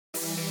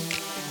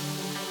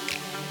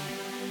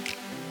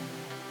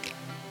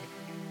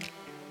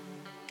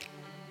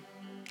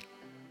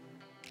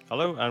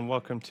Hello and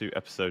welcome to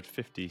episode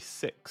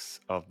 56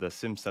 of the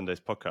Sim Sundays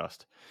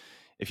podcast.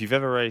 If you've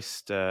ever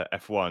raced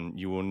F1,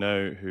 you will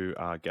know who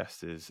our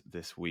guest is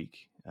this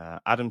week.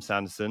 Adam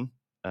Sanderson,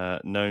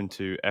 known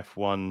to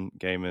F1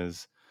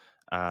 gamers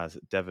as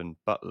Devon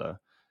Bulter,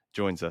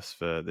 joins us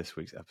for this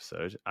week's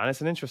episode. And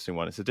it's an interesting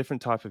one. It's a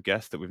different type of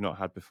guest that we've not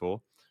had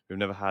before. We've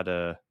never had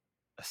a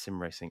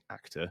sim racing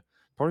actor,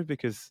 probably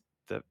because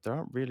there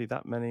aren't really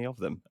that many of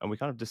them. And we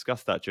kind of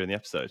discussed that during the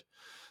episode.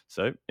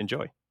 So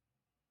enjoy.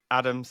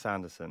 Adam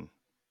Sanderson.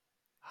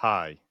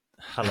 Hi.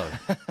 Hello.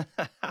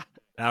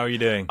 How are you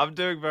doing? I'm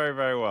doing very,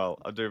 very well.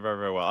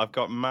 I've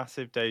got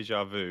massive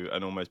deja vu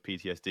and almost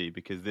PTSD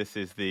because this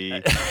is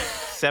the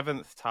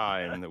seventh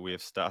time that we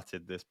have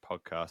started this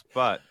podcast.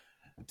 But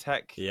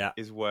tech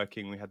is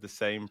working. We had the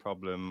same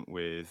problem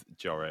with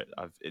Jorrit.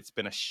 It's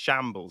been a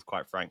shambles,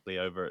 quite frankly,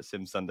 over at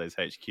Sim Sundays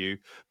HQ.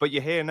 But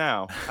you're here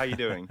now. How are you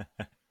doing?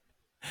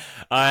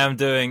 I am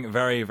doing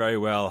very, very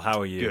well.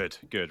 How are you?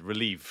 Good.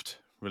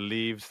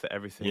 Relieved that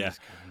everything is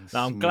going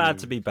Now, I'm glad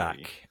to be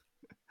back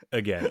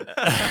again.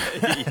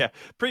 Yeah,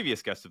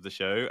 previous guest of the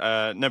show.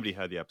 Nobody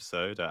heard the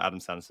episode.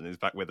 Adam Sanderson is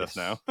back with us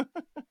now.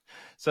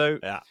 So,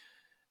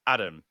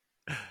 Adam,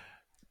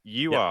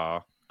 you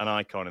are an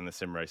icon in the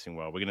sim racing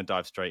world. We're going to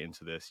dive straight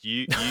into this.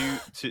 You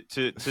to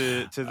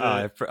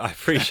the. I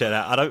appreciate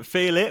that. I don't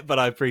feel it, but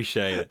I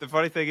appreciate it. The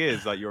funny thing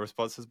is, like, your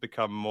response has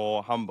become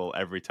more humble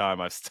every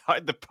time I've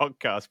started the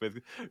podcast with.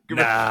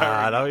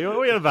 No,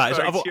 you're about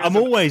it. I'm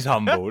always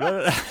humbled.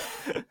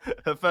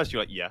 At first,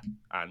 you're like, yeah,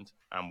 and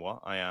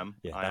what? I am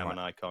an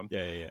icon.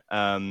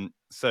 Yeah.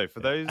 So, for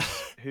those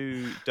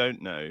who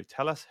don't know,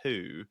 tell us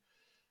who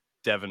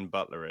Devon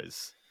Bulter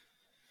is.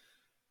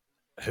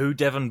 Who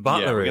Devon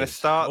Bulter is? We're going to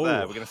start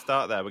there.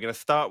 We're going to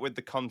start with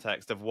the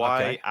context of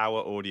why our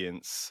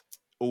audience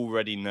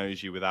already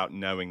knows you without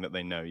knowing that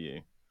they know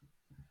you.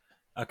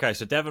 Okay,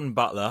 so Devon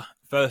Bulter,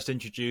 first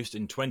introduced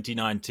in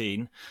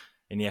 2019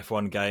 in the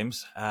F1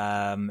 games.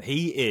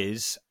 He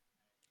is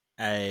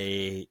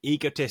a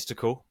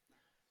egotistical,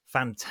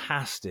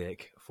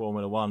 fantastic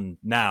Formula One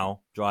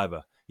now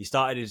driver. He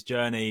started his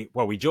journey.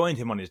 Well, we joined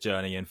him on his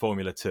journey in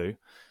Formula 2.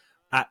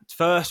 At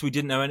first, we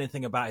didn't know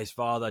anything about his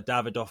father,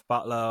 Davidoff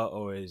Bulter,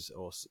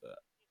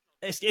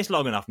 it's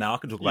long enough now. I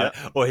can talk about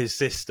it, or his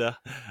sister.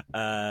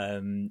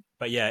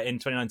 But yeah, in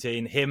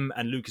 2019, him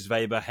and Lucas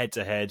Weber head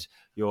to head.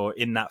 You're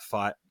in that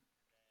fight,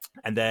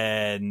 and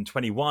then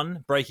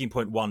 21, Breaking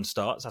Point 1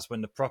 starts. That's when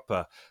the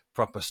proper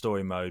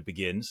story mode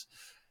begins.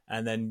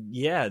 And then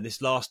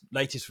this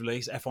latest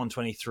release, F1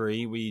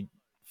 23, we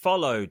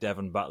follow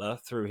Devon Bulter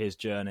through his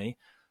journey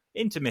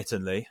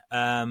intermittently.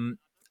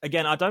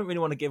 Again, I don't really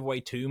want to give away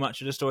too much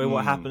of the story,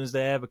 what happens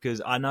there,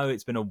 because I know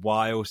it's been a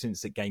while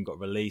since the game got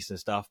released and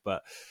stuff,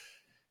 but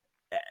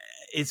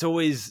it's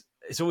always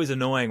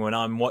annoying when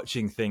I'm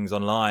watching things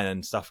online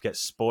and stuff gets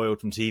spoiled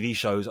from TV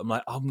shows. I'm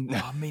like, I'm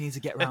meaning to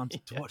get around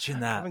to watching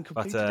that. I haven't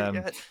completed it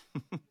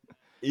yet.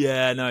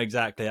 Yeah, no,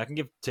 exactly. I can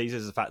give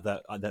teasers of the fact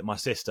that my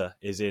sister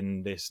is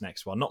in this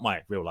next one. Not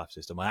my real life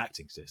sister, my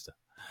acting sister.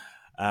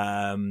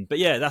 But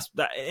yeah, that's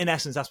in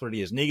essence, that's what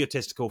it is. An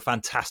egotistical,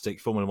 fantastic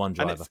Formula One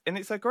driver. And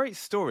it's a great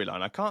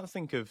storyline. I can't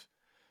think of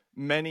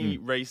many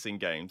racing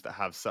games that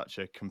have such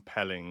a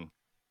compelling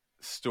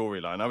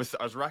storyline. I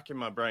was racking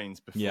my brains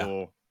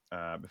before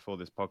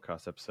this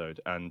podcast episode,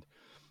 and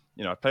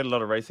I played a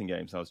lot of racing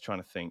games, and I was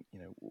trying to think,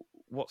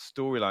 what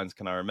storylines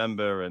can I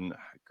remember? And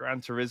Gran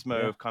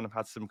Turismo have kind of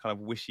had some kind of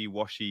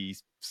wishy-washy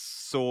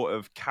sort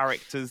of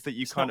characters that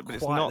but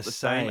it's not the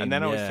same. And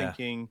then I was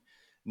thinking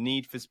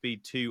Need for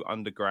Speed 2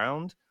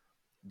 Underground.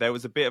 There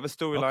was a bit of a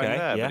storyline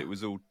there, but it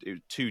was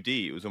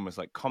 2D. It was almost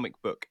like comic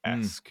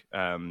book-esque.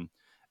 And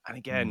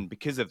again,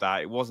 because of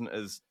that, it wasn't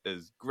as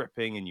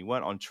gripping, and you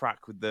weren't on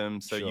track with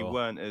them, so you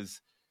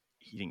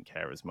didn't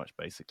care as much,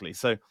 basically.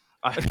 So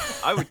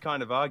I would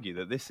kind of argue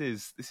that this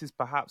is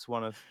perhaps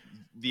one of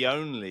the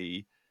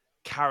only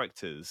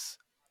characters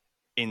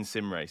in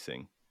sim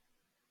racing.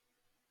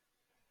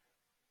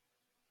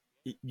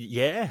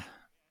 Yeah,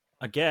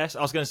 I guess.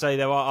 I was going to say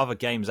there are other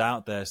games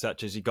out there,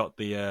 such as you got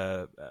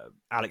the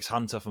Alex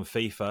Hunter from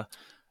FIFA,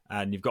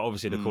 and you've got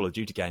obviously the Call of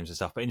Duty games and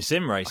stuff. But in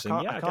sim racing,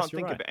 I can't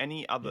think of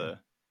any other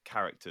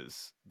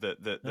characters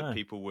that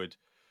people would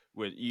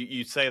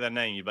you'd say their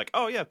name, you'd be like,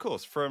 oh yeah, of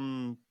course,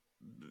 from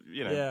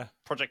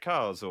Project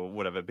Cars or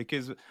whatever,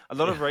 because a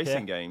lot of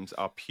racing games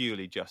are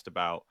purely just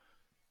about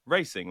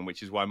racing,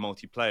 which is why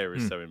multiplayer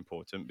is so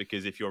important,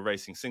 because if you're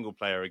racing single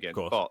player against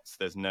bots,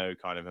 there's no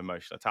kind of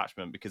emotional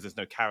attachment because there's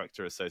no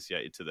character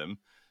associated to them.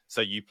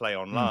 So you play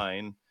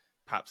online,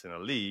 perhaps in a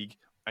league,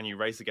 and you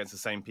race against the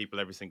same people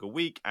every single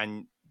week,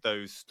 and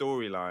those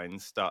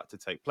storylines start to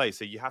take place.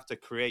 So you have to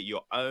create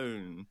your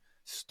own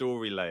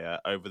story layer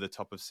over the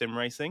top of sim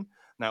racing.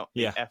 Now,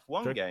 the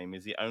F1 game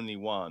is the only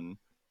one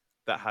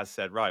that has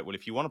said, right, well,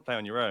 if you want to play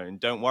on your own,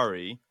 don't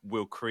worry,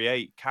 we'll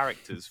create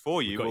characters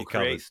for you. We'll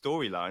create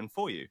storyline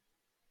for you.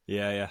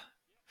 Yeah,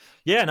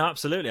 no,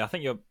 absolutely. I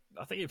think you've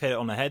hit it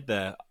on the head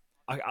there.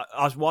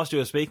 I whilst you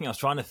were speaking, I was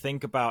trying to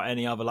think about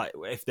any other, like,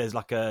 if there's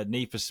like a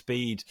Need for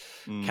Speed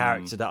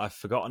character that I've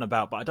forgotten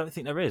about, but I don't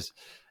think there is.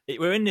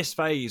 we're in this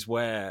phase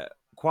where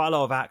quite a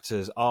lot of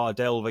actors are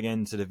delving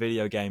into the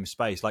video game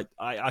space. Like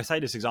I say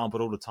this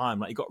example all the time.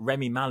 Like you got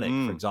Remy Malek,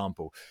 for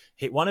example.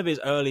 One of his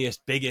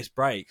earliest, biggest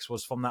breaks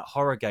was from that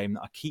horror game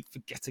that I keep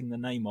forgetting the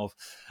name of.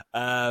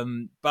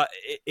 But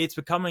it's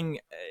becoming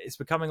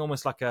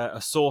almost like a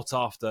sought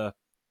after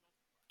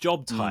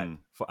job type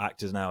for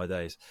actors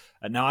nowadays.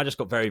 And now I just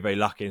got very, very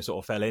lucky and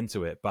sort of fell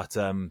into it. But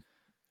I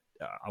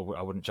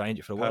wouldn't change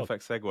it for the world.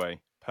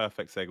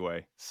 Perfect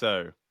segue.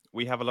 So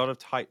we have a lot of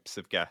types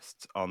of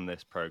guests on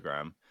this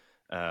program.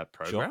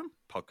 Sure.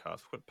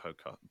 Podcast. What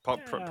podcast?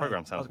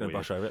 Program sounds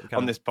weird.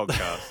 On this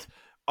podcast,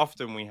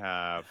 often we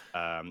have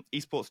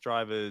esports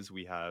drivers,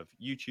 we have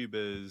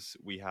YouTubers,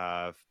 we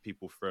have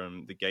people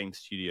from the game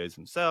studios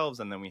themselves,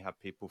 and then we have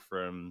people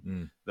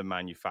from the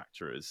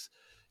manufacturers.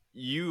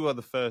 You are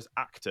the first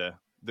actor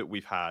that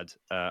we've had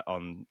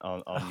on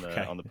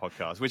the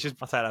podcast, which is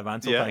I'll take that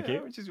mantle. Thank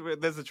you. Which is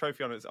there's a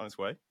trophy on its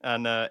way,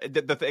 and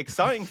the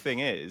exciting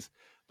thing is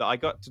that I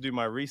got to do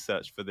my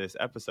research for this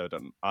episode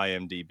on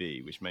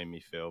IMDb, which made me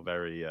feel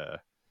very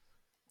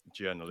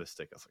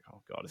journalistic. I was like,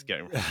 oh god, it's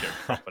getting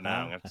proper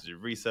now. I have to do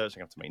research. I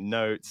have to make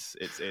notes.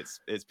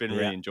 It's been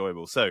really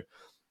enjoyable. So,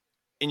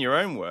 in your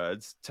own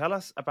words, tell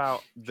us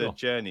about the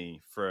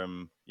journey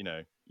from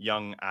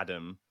young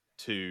Adam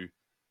to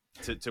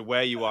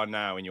where you are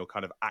now in your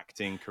kind of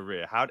acting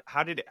career.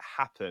 How did it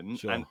happen?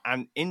 Sure.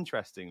 And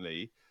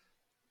interestingly,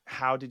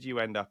 how did you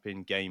end up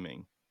in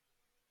gaming?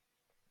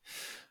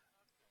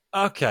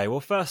 Okay, well,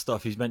 first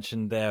off, you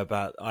mentioned there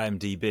about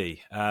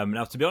IMDb.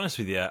 Now, to be honest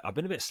with you, I've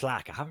been a bit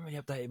slack. I haven't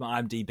really updated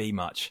my IMDb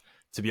much,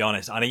 to be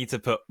honest. I need to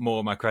put more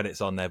of my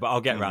credits on there, but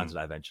I'll get around to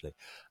that eventually.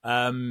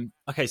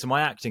 Okay, so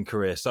my acting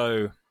career.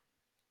 So,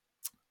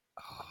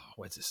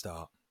 where does it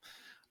start?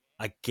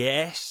 I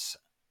guess...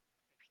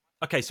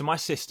 Okay, so my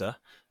sister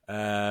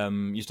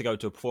used to go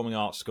to a performing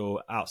arts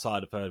school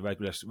outside of her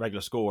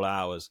regular school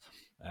hours.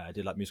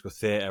 Did like musical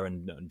theatre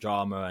and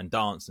drama and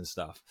dance and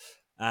stuff.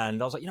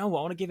 And I was like, you know what,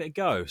 I want to give it a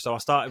go. So I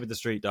started with the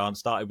street dance,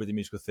 started with the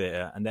musical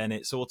theatre, and then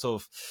it sort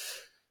of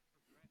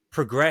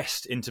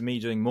progressed into me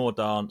doing more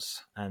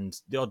dance and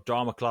the odd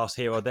drama class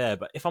here or there.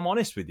 But if I'm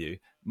honest with you,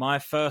 my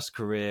first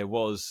career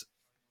was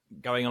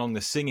going along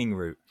the singing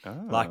route.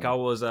 Oh. Like I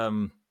was... I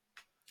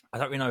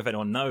don't really know if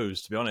anyone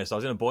knows, to be honest. I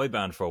was in a boy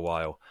band for a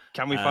while.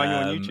 Can we find you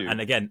on YouTube? And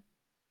again,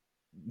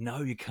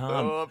 no, you can't.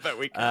 Oh, I bet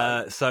we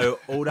can. So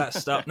all that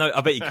stuff... No,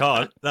 I bet you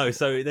can't. No,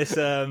 so this...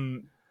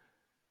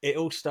 it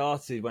all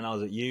started when I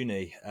was at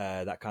uni,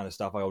 that kind of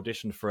stuff. I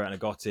auditioned for it and I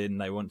got in.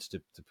 They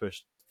wanted to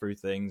push through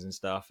things and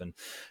stuff. And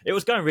it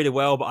was going really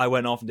well, but I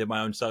went off and did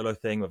my own solo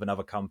thing with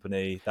another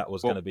company that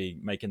was going to be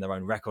making their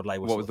own record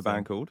label. What was the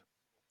band called?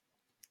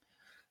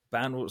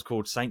 Band was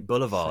called St.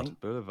 Boulevard.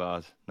 St.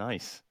 Boulevard.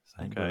 Nice.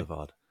 St.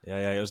 Boulevard.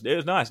 Yeah, it was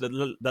nice.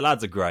 The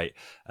lads are great.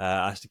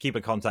 I used to keep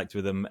in contact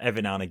with them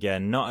every now and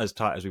again, not as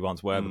tight as we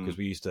once were because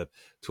we used to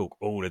talk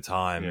all the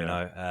time, you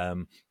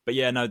know. But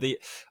yeah, no,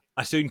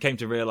 I soon came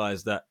to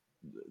realize that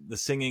the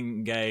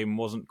singing game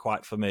wasn't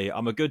quite for me.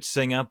 I'm a good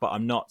singer, but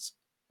I'm not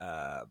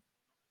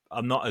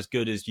as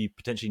good as you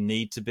potentially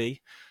need to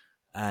be.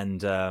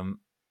 And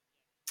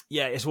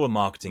it's all a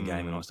marketing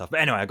game and all that stuff. But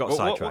anyway, I got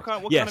sidetracked. What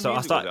kind of music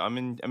was it?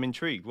 I'm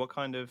intrigued. What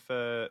kind of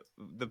the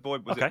boy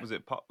was it? Was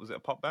it pop? Was it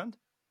a pop band?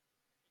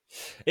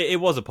 It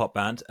was a pop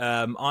band.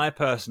 I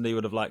personally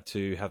would have liked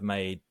to have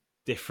made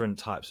different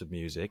types of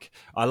music.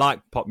 I like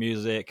pop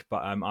music,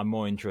 but I'm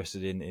more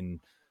interested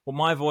in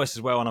my voice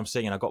as well. When I'm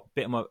singing, I've got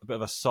a bit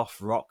of a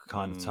soft rock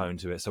kind of tone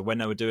to it. So when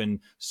they were doing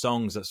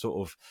songs that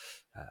sort of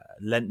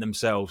lent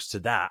themselves to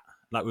that,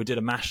 like we did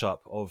a mashup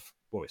of,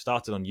 it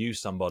started on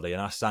 "Use Somebody"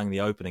 and I sang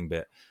the opening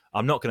bit.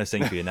 I'm not going to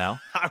sing for you now.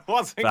 I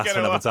wasn't going to.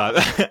 That's another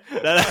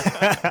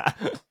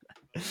time.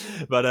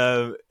 But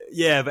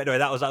anyway,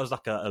 that was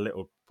like a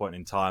little point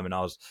in time, and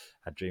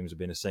had dreams of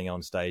being a singer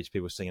on stage.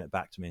 People singing it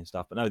back to me and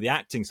stuff. But no, the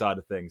acting side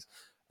of things.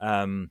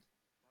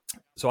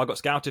 So I got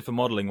scouted for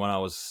modelling when I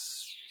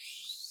was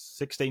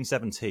 16,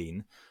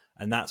 17,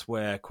 and that's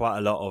where quite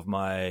a lot of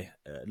my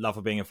love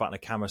of being in front of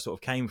the camera sort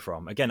of came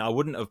from. Again, I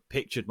wouldn't have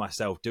pictured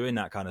myself doing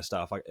that kind of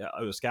stuff.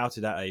 I was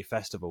scouted at a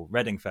festival,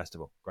 Reading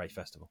Festival, great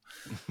festival,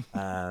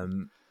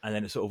 and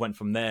then it sort of went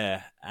from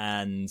there.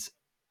 And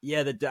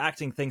yeah, the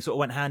acting thing sort of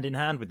went hand in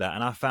hand with that,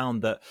 and I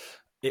found that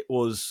it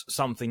was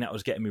something that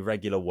was getting me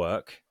regular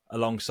work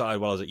alongside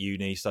while I was at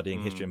uni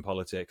studying history and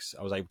politics.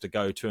 I was able to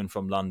go to and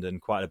from London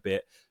quite a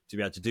bit to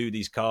be able to do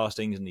these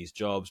castings and these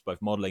jobs,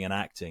 both modelling and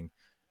acting.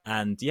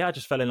 And yeah, I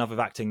just fell in love with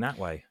acting that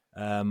way.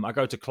 I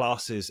go to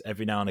classes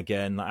every now and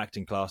again, like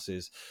acting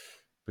classes,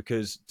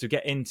 because to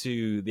get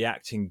into the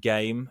acting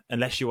game,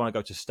 unless you want to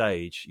go to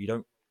stage, you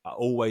don't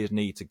always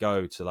need to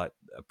go to like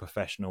a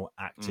professional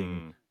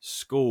acting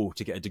school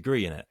to get a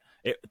degree in it.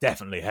 It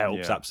definitely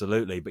helps,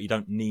 absolutely, but you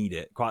don't need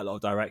it. Quite a lot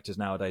of directors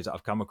nowadays that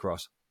I've come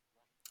across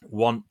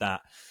want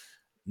that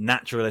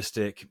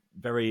naturalistic,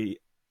 very...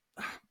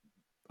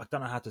 I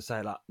don't know how to say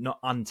it, like not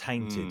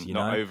untainted, you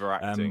know, not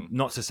overacting.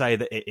 Not to say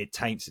that it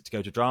taints it to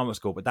go to drama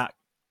school, but that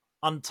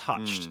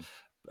untouched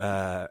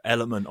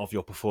element of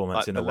your performance,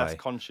 like in a way, the less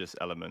conscious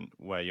element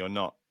where you're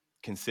not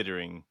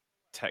considering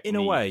technique in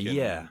a way,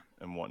 yeah.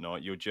 and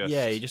whatnot. You're just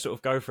you just sort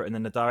of go for it, and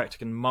then the director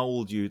can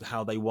mold you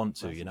how they want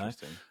to. That's you know.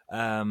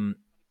 interesting.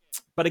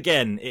 But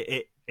again,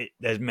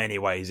 there's many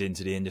ways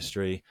into the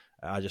industry.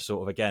 I just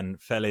sort of again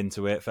fell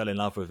into it, fell in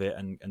love with it,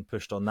 and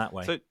pushed on that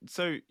way.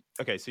 So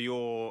okay, so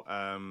you're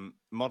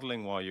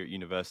modeling while you're at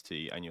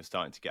university, and you're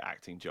starting to get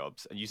acting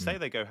jobs, and you say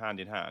they go hand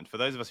in hand. For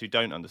those of us who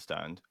don't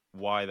understand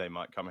why they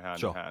might come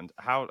hand in hand,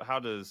 how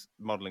does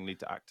modeling lead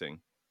to acting?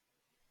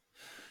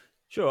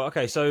 Sure.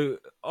 Okay. So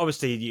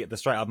obviously you get the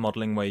straight up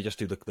modeling where you just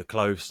do the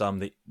clothes,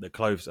 the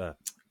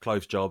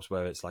clothes jobs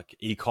where it's like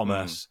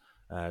e-commerce,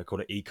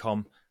 called it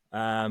e-com,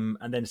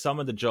 and then some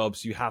of the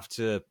jobs you have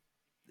to.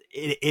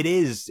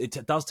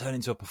 It does turn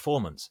into a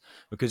performance,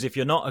 because if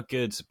you're not a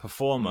good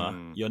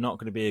performer, you're not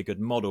going to be a good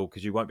model,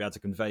 because you won't be able to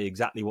convey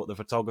exactly what the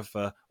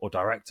photographer or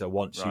director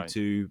wants you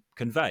to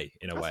convey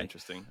in a way. That's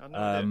interesting. I had no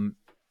idea.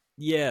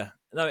 Yeah,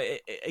 no,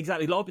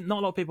 exactly. Not a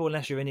lot of people,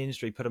 unless you're in the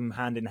industry, put them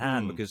hand in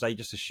hand, because they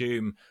just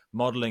assume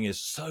modeling is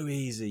so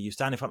easy. You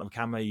stand in front of a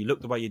camera, you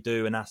look the way you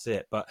do, and that's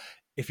it. But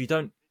if you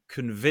don't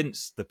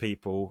convince the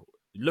people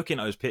looking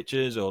at those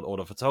pictures or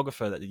the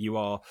photographer that you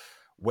are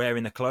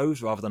wearing the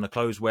clothes rather than the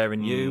clothes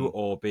wearing you,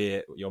 or be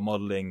it you're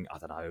modeling, I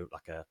don't know,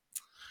 like a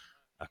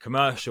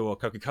commercial or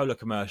Coca-Cola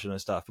commercial and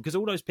stuff, because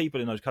all those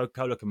people in those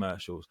Coca-Cola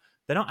commercials,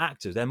 they're not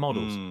actors, they're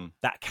models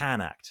that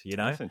can act, you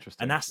know. That's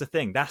interesting. And that's the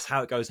thing, that's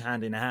how it goes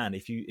hand in hand.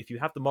 If you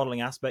have the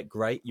modeling aspect,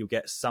 great, you'll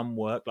get some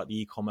work like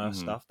the e-commerce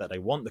stuff that they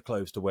want the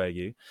clothes to wear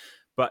you.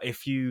 But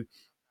if you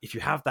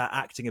have that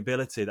acting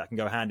ability that can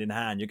go hand in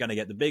hand, you're going to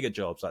get the bigger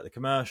jobs like the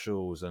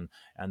commercials, and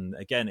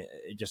again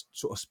it just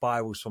sort of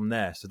spirals from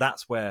there. So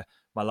that's where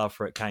my love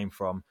for it came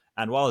from.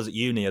 And while I was at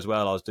uni as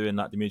well, I was doing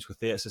like the Musical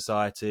Theatre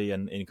Society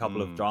and in a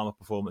couple of drama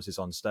performances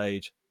on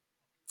stage,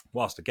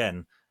 whilst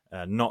again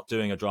not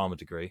doing a drama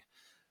degree.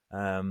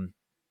 So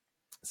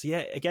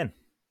yeah, again,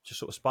 just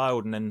sort of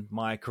spiraled. And then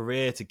my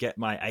career to get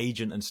my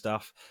agent and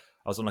stuff,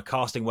 I was on a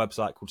casting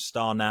website called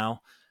Star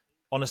Now.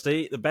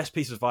 Honestly, the best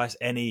piece of advice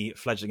any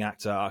fledgling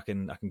actor I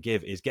can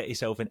give is get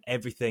yourself in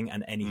everything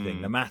and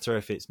anything, no matter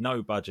if it's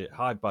no budget,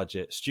 high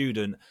budget,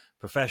 student,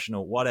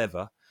 professional,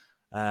 whatever.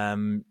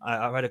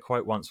 I read a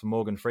quote once from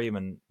Morgan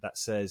Freeman that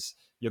says,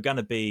 "You're going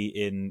to be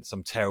in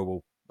some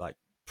terrible like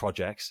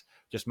projects.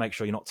 Just make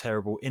sure you're not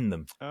terrible in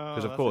them,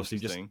 because of course you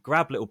just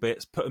grab little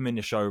bits, put them in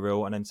your show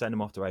reel, and then send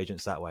them off to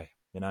agents that way,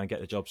 you know, and get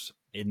the jobs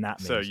in that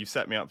means." So you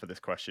set me up for this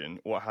question.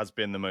 What has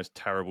been the most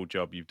terrible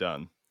job you've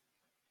done?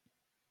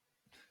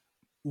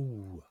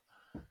 Ooh,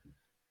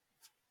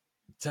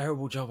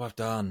 terrible job I've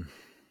done.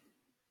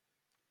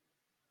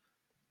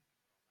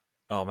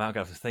 Oh man, I'm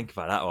gonna have to think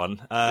about that one. Is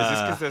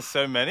this because there's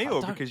so many,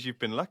 or because you've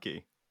been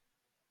lucky?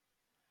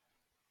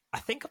 I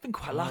think I've been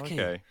quite lucky.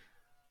 Okay.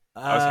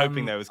 I was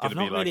hoping there was going to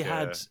be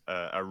like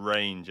a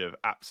range of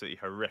absolutely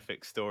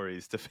horrific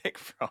stories to pick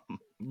from.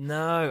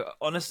 No,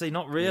 honestly,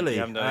 not really. You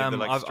haven't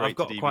like I've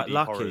got quite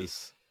lucky.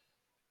 Horrors.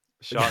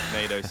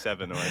 Sharknado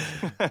 7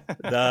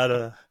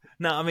 or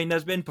No, I mean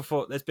there's been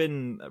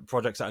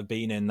projects that I've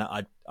been in that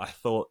I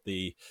thought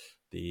the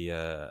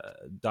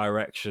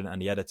direction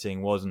and the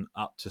editing wasn't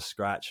up to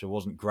scratch, or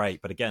wasn't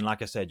great. But again,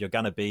 like I said, you're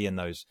going to be in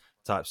those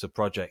types of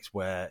projects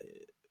where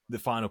the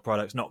final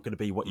product's not going to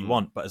be what you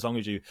want. But as long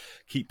as you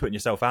keep putting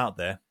yourself out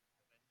there,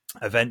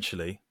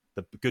 eventually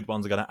the good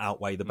ones are going to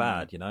outweigh the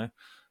bad, you know.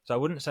 So I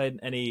wouldn't say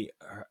any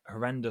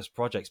horrendous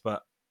projects,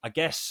 but I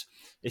guess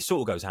it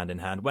sort of goes hand in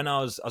hand. When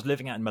I was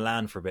living out in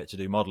Milan for a bit to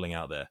do modelling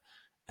out there,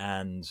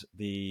 and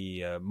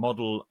the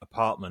model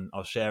apartment I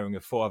was sharing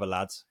with 4 other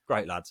lads,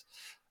 great lads,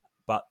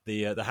 but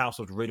the house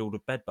was riddled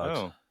with bed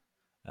bugs.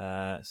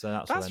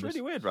 So that's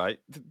really weird, right?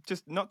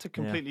 Just not to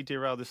completely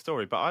derail the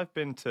story, but I've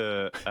been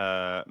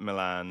to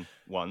Milan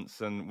once,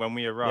 and when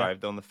we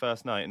arrived on the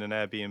first night in an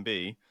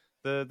Airbnb,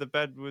 the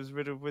bed was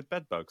riddled with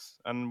bed bugs,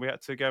 and we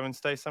had to go and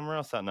stay somewhere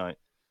else that night.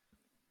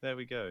 There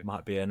we go.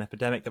 Might be an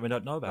epidemic that we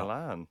don't know about.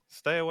 Milan.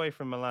 Stay away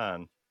from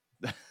Milan.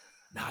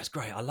 No, it's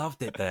great. I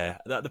loved it there.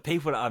 The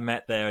people that I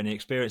met there and the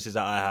experiences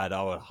that I had,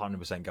 I would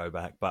 100% go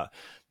back. But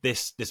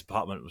this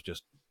apartment was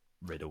just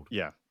riddled.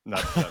 Yeah, no,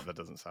 that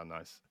doesn't sound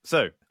nice.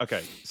 So,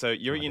 okay, so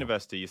you're at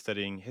university, you're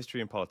studying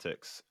history and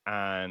politics,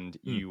 and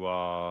you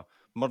are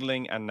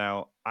modelling and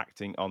now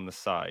acting on the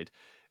side.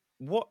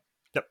 What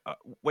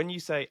when you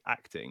say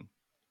acting,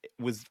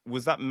 was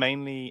that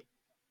mainly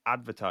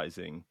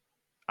advertising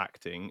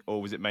acting,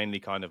 or was it mainly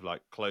kind of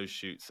like closed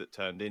shoots that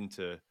turned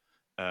into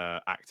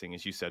acting,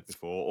 as you said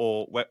before?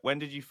 Or when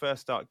did you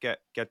first start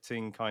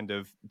getting kind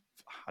of,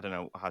 I don't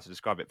know how to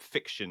describe it,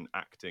 fiction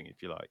acting,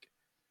 if you like?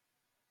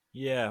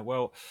 Yeah,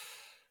 well,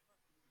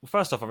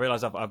 first off, I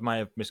realised I may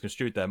have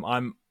misconstrued them.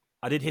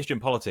 I did history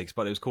and politics,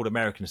 but it was called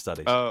American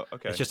Studies. Oh,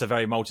 okay. It's just a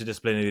very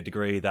multidisciplinary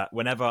degree that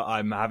whenever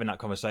I'm having that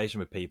conversation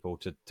with people,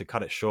 to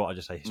cut it short, I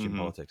just say history and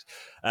politics.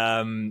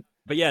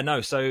 But yeah, no,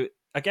 so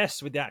I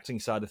guess with the acting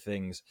side of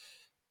things,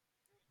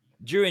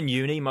 during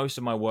uni, most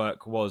of my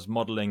work was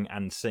modelling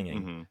and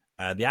singing.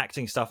 The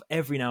acting stuff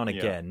every now and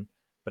again,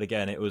 but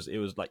again, it was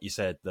like you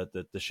said,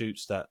 the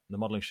shoots, the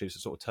modelling shoots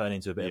that sort of turn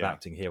into a bit of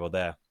acting here or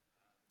there.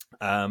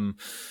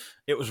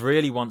 It was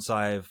really once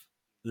I've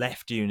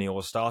left uni or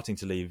was starting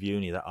to leave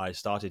uni that I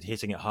started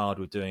hitting it hard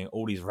with doing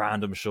all these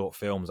random short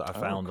films that I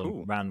found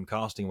on random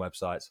casting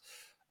websites.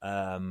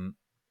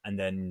 And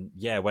then,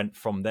 went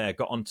from there,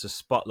 got onto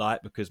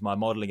Spotlight because my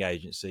modeling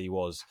agency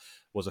was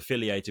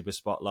affiliated with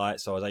Spotlight.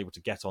 So I was able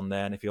to get on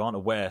there. And if you aren't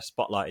aware,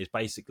 Spotlight is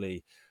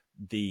basically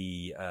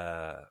the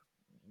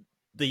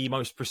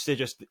most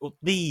prestigious,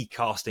 the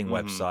casting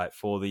website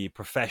for the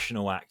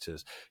professional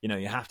actors. You know,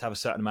 you have to have a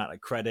certain amount of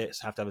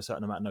credits, have to have a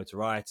certain amount of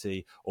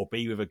notoriety, or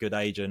be with a good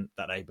agent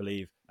that they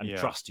believe and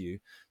trust you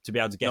to be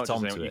able to get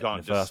onto it. You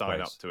can't just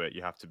sign up to it.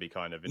 You have to be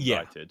kind of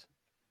invited.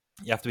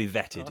 Yeah. You have to be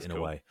vetted in a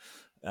way.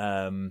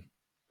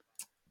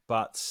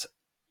 But so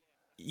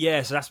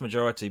that's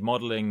majority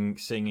modeling,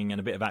 singing, and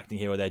a bit of acting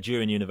here or there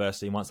during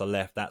university. And once I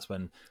left, that's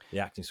when the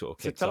acting sort of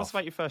kicked off. So tell us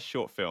about your first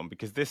short film,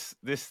 because this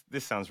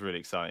sounds really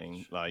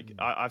exciting. Like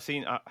I've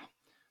seen.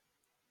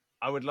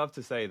 I would love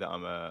to say that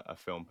I'm a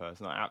film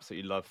person. I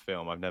absolutely love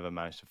film. I've never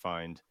managed to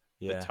find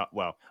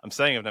well, I'm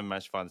saying I've never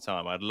managed to find the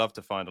time. I'd love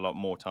to find a lot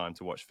more time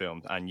to watch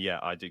films. And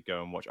I did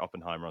go and watch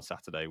Oppenheimer on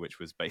Saturday, which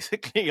was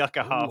basically like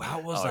a half.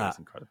 How was that? It was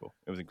incredible.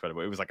 It was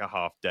incredible. It was like a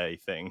half day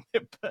thing.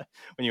 But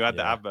when you had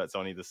the adverts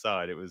on either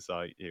side, it was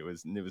like it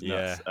was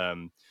nuts.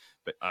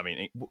 But I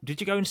mean, did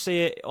you go and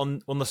see it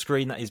on the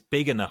screen that is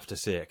big enough to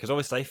see it? Because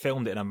obviously they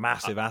filmed it in a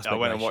massive aspect. I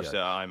went and watched it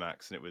at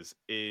IMAX, and it was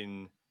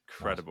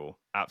incredible,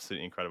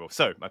 absolutely incredible.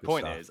 So my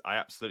point is, I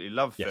absolutely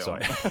love film.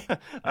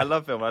 I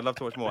love film. I'd love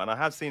to watch more, and I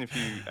have seen a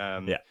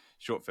few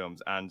short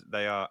films, and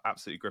they are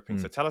absolutely gripping.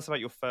 So tell us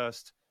about your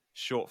first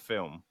short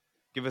film.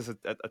 Give us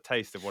a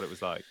taste of what it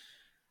was like.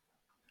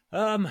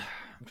 I'm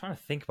trying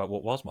to think about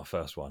what was my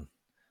first one.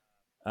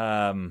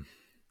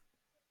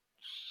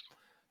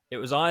 It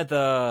was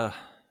either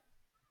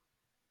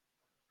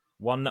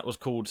one that was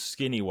called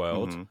Skinny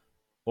World,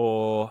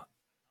 or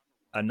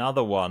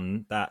another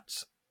one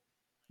that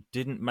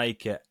didn't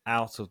make it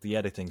out of the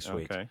editing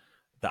suite. Okay.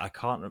 That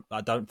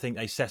I don't think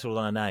they settled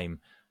on a name.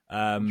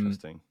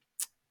 Interesting.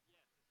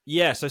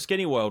 Yeah, so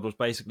Skinny World was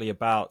basically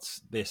about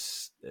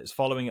this. It's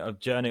following a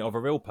journey of a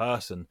real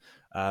person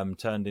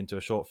turned into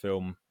a short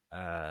film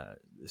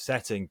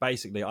setting.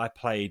 Basically, I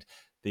played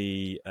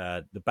the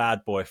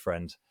bad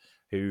boyfriend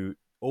who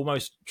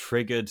almost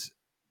triggered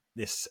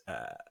this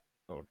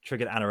or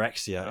triggered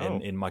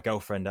anorexia in my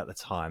girlfriend at the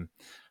time.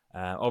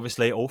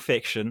 Obviously, all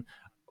fiction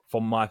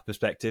from my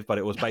perspective, but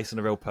it was based on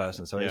a real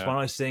person. So it's one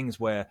of those things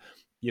where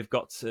you've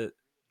got to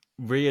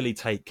really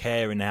take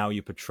care in how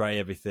you portray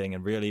everything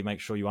and really make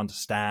sure you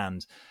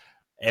understand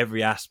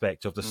every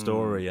aspect of the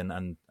story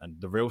and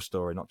the real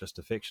story, not just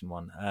the fiction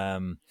one.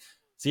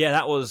 So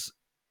that was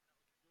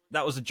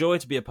a joy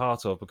to be a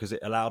part of, because it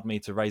allowed me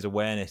to raise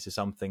awareness to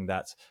something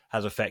that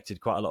has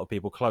affected quite a lot of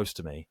people close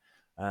to me.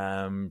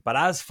 But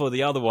as for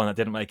the other one that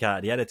didn't make out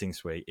of the editing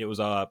suite, it was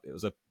a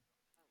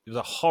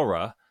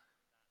horror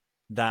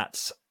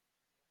that,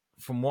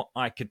 from what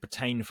I could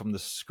pertain from the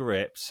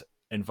script,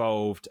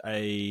 involved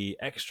an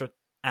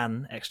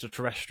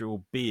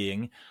extraterrestrial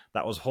being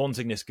that was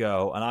haunting this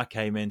girl, and I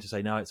came in to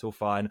say, no, it's all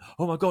fine.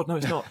 Oh my God, no,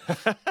 it's not.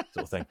 Sort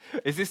of thing.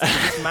 Is this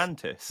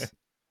Mantis?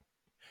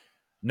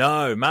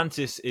 No,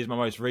 Mantis is my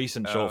most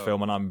recent short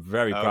film, and I'm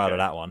very proud of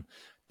that one.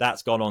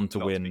 That's gone on to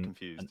win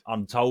an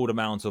untold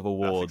amount of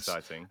awards.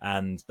 That's exciting.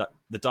 And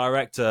the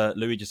director,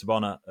 Luigi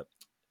Sabona,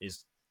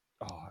 is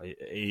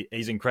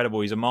he's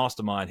incredible. He's a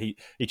mastermind.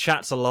 He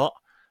chats a lot,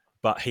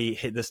 but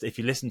if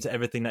you listen to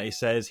everything that he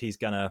says, he's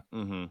gonna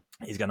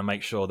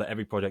make sure that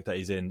every project that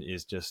he's in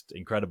is just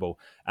incredible.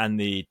 And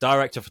the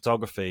director of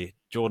photography,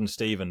 Jordan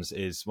Stevens,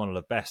 is one of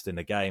the best in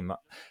the game.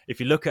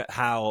 If you look at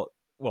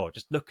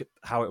just look at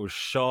how it was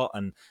shot,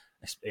 and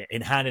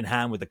in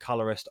hand with the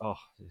colorist. Oh,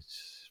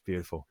 it's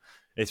beautiful.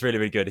 It's really,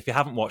 really good. If you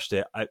haven't watched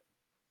it, I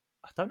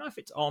don't know if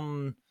it's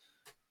on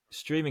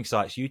streaming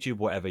sites, YouTube,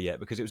 whatever yet,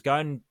 because it was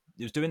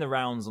doing the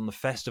rounds on the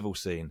festival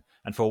scene,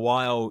 and for a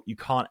while you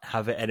can't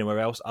have it anywhere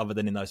else other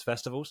than in those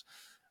festivals.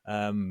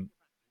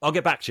 I'll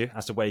get back to you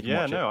as to where you can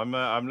watch it.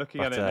 I'm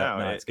looking at it now.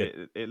 No, it's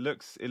good. It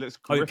looks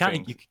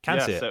gripping. You can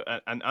see it. So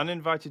an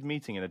uninvited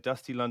meeting in a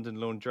dusty London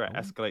laundrette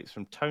escalates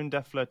from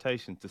tone-deaf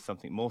flirtation to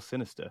something more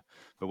sinister.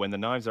 But when the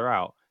knives are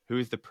out, who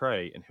is the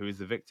prey and who is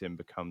the victim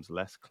becomes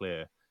less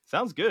clear.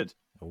 Sounds good.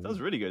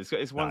 Sounds really good.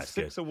 It's won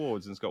 6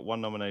 awards and it's got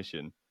 1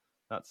 nomination.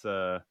 That's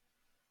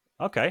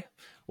okay.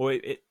 Well,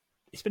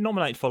 it's been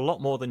nominated for a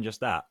lot more than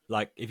just that.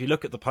 Like, if you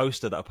look at the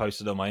poster that I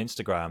posted on my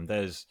Instagram,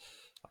 there's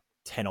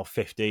 10 or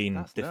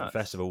 15 different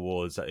festival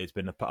awards that it's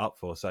been put up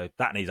for. So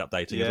that needs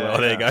updating as well.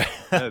 There you go.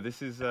 No,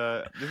 this is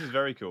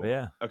very cool.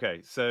 Yeah.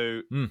 Okay,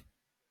 so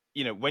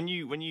when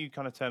you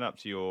kind of turn up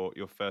to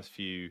your first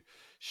few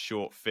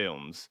short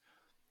films,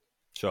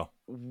 sure,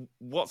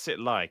 what's it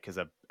like as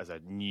a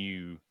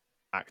new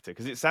actor?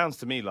 Because it sounds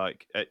to me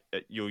like at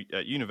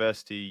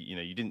university,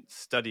 you didn't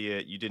study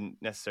it, you didn't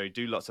necessarily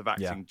do lots of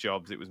acting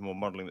jobs. It was more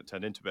modeling that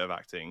turned into a bit of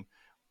acting.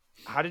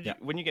 How did you,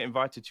 when you get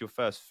invited to your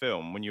first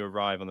film, when you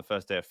arrive on the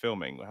first day of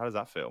filming, how does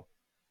that feel?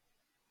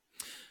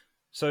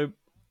 So,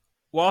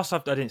 whilst I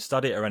didn't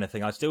study it or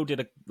anything, I still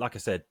did, like I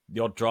said,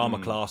 the odd drama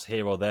class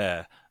here or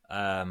there.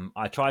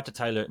 I tried to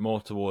tailor it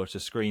more towards the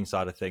screen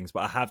side of things,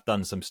 but I have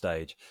done some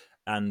stage.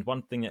 And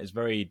one thing that is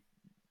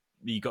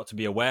you got to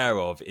be aware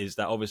of is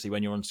that obviously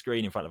when you're on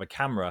screen in front of a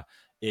camera,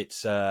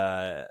 it's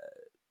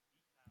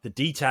the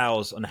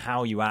details on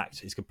how you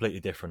act is completely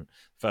different.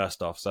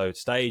 First off, so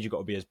stage, you've got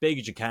to be as big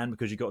as you can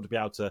because you've got to be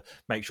able to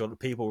make sure that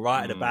people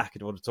right at the back of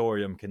the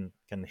auditorium can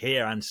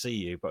hear and see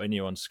you. But when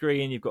you're on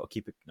screen, you've got to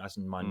keep it nice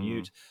and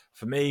minute.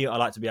 For me, I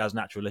like to be as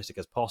naturalistic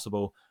as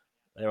possible.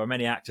 There are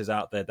many actors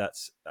out there that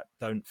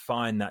don't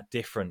find that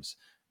difference,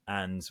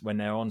 and when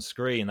they're on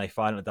screen, they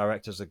find that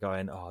directors are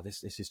going, "Oh,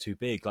 this is too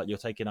big. Like you're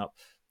taking up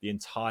the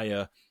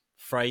entire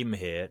frame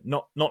here,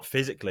 not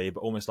physically,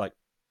 but almost like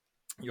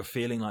you're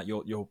feeling like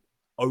you're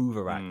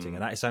overacting,"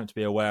 and that is something to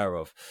be aware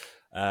of.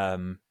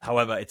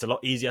 However, it's a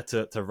lot easier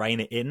to rein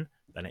it in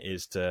than it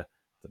is to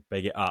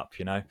big it up,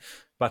 you know.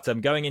 But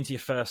going into your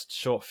first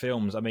short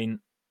films, I mean,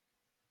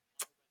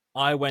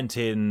 I went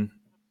in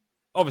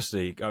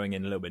obviously going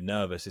in a little bit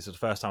nervous. This is the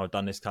first time I've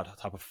done this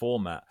type of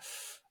format.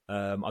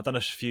 I've done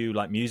a few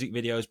like music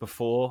videos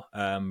before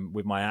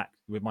with my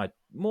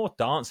more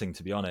dancing,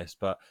 to be honest,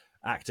 but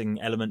acting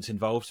elements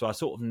involved. So I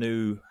sort of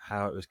knew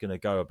how it was going to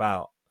go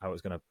about, how it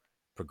was going to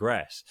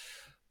progress.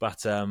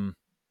 But I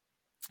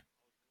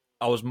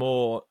was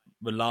more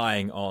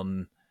relying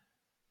on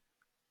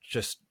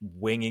just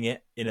winging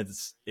it in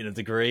a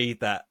degree,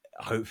 that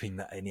hoping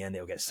that in the end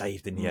it'll get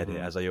saved in the edit,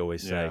 as I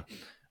always say.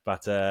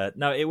 But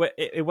no,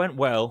 it went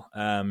well.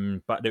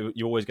 But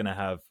you're always going to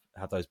have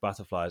those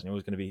butterflies, and you're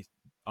always going to be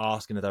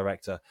asking the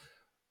director,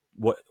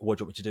 what do you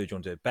want me to do? Do you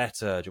want to do it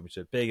better? Do you want me to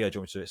do it bigger? Do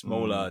you want me to do it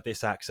smaller?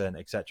 This accent,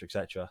 etc.,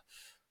 etc.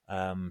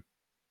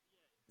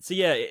 So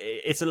yeah,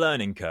 it's a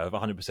learning curve,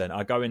 100%.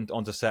 I go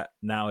onto set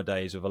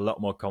nowadays with a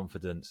lot more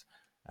confidence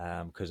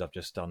because I've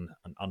just done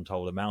an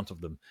untold amount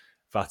of them.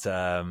 But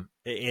it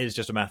is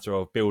just a matter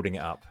of building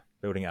it up,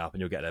 and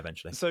you'll get there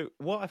eventually. So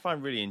what I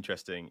find really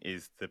interesting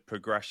is the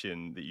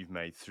progression that you've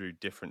made through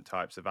different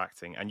types of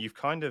acting, and you've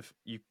kind of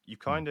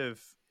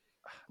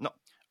not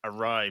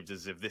arrived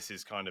as if this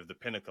is kind of the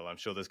pinnacle. I'm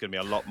sure there's going to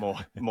be a lot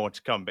more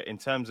to come. But in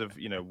terms of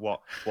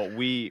what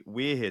we're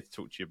here to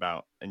talk to you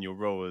about, and your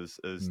role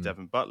as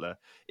Devon Bulter,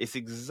 it's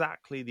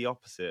exactly the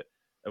opposite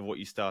of what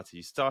you started.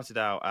 You started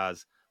out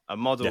as a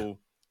model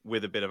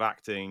with a bit of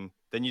acting,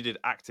 then you did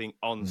acting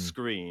on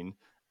screen,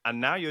 and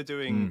now you're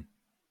doing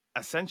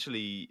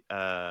essentially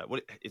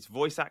it's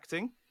voice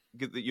acting.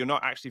 You're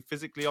not actually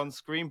physically on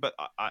screen, but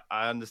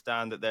I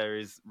understand that there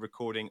is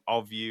recording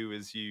of you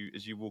as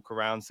you walk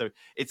around. So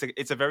it's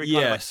a very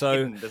kind of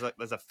hidden,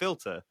 there's a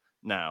filter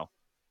now.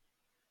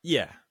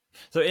 Yeah.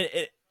 So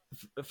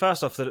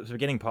first off, the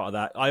beginning part of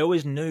that, I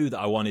always knew that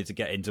I wanted to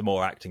get into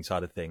more acting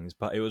side of things,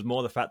 but it was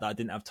more the fact that I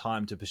didn't have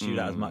time to pursue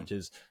that as much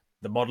as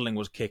the modelling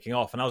was kicking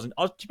off. And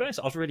to be honest,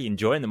 I was really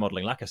enjoying the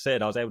modelling. Like I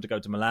said, I was able to go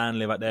to Milan,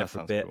 live out there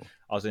for a bit. Cool.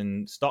 I was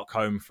in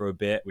Stockholm for a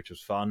bit, which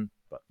was fun,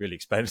 but really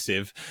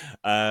expensive.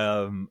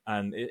 And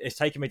it's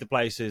taken me to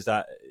places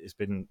that it's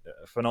been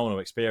a phenomenal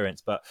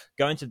experience. But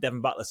going to the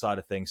Devon Bulter side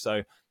of things.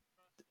 So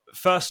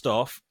first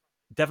off,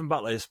 Devon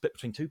Bulter is split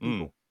between two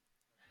people.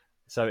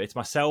 So it's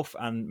myself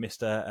and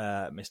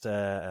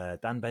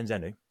Mr. Dan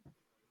Benzenu.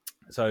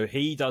 So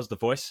he does the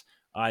voice,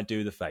 I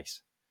do the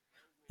face.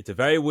 It's a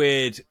very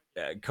weird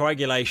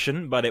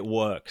coagulation, but it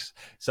works.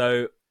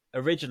 So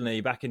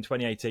originally, back in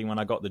 2018, when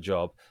I got the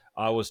job,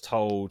 I was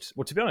told,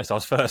 well, to be honest, I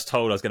was first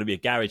told I was going to be a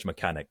garage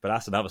mechanic, but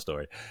that's another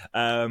story.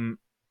 And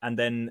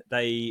then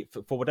they,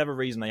 for whatever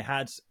reason, they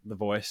had the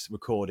voice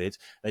recorded.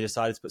 They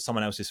decided to put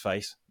someone else's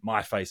face,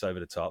 my face, over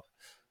the top.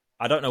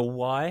 I don't know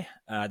why.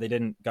 They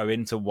didn't go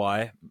into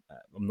why.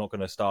 I'm not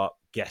going to start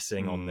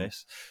guessing on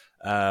this.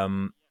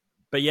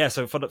 But yeah,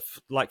 so for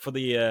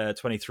the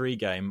 23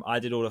 game, I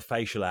did all the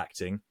facial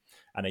acting,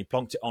 and they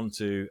plonked it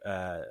onto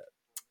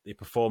the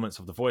performance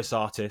of the voice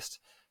artist,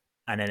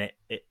 and then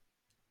it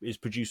is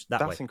produced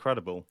that way. That's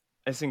incredible.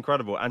 It's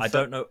incredible. And I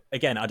don't know.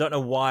 Again, I don't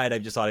know why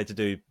they've decided to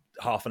do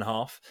half and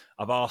half.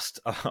 I've asked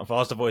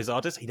the voice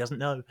artist. He doesn't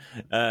know.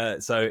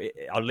 So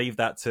I'll leave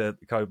that to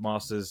the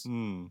Codemasters,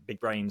 big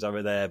brains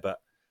over there. But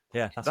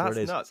yeah, that's what it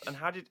is. Nuts.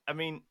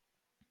 And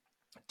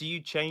do you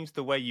change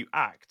the way you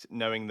act,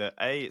 knowing that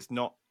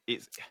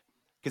it's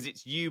because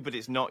it's you, but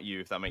it's not you,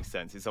 if that makes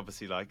sense? It's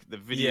obviously like the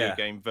video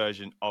game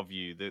version of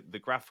you, the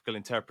graphical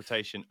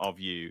interpretation of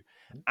you,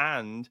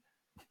 and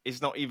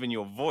it's not even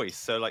your voice.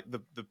 So like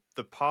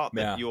the part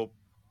that you're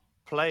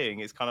playing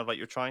is kind of like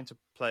you're trying to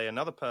play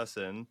another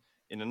person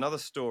in another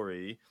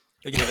story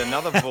with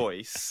another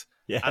voice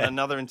and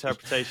another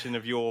interpretation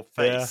of your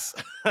face.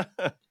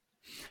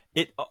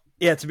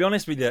 To be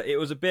honest with you, it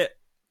was a bit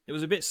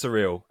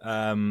surreal.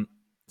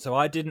 So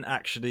I didn't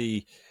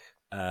actually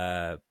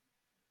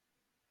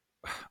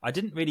I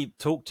didn't really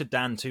talk to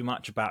Dan too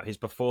much about his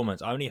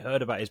performance. I only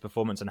heard about his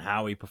performance and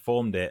how he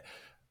performed it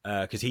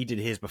because he did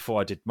his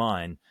before I did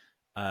mine.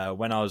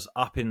 When I was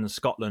up in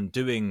Scotland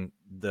doing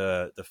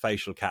the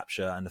facial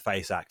capture and the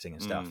face acting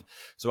and stuff.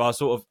 So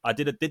I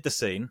did the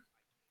scene,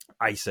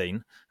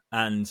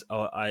 and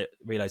I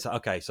realized,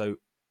 okay, so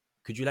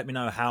could you let me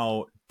know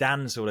how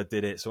Dan sort of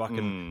did it so I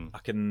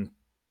can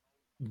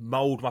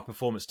mold my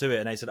performance to it.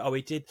 And they said, oh,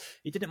 he did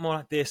it more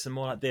like this and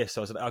more like this.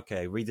 So I said,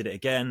 okay, redid it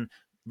again,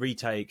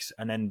 retakes,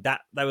 and then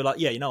they were like,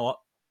 yeah, you know what,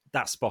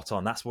 that's spot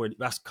on.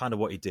 That's kind of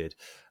what he did.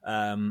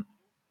 And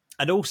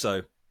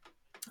also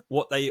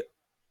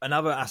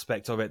another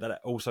aspect of it that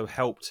also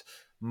helped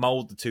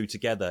mold the two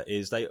together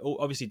is they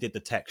obviously did the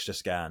texture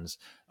scans.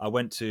 I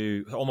went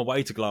on my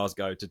way to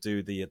Glasgow to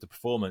do the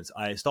performance.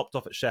 I stopped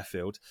off at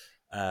Sheffield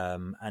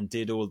and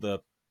did all the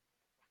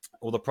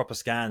proper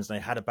scans. They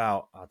had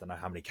about, I don't know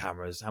how many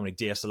cameras, how many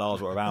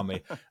DSLRs were around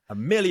me.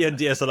 1 million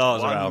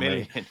DSLRs 1 around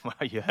million. me. Wow,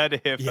 you heard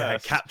it here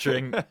first.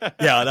 Capturing.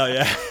 Yeah, I know.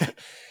 Yeah,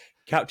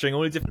 capturing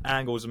all the different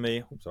angles of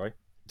me.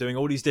 Doing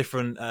all these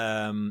different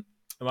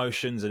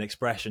emotions and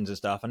expressions and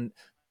stuff. And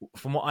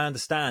from what I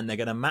understand, they're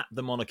going to map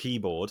them on a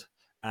keyboard.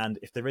 And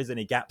if there is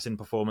any gaps in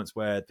performance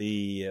where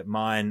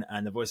mine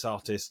and the voice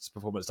artist's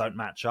performance don't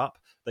match up,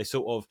 they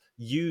sort of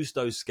use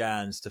those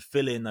scans to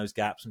fill in those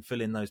gaps and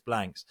fill in those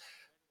blanks.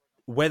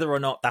 Whether or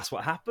not that's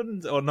what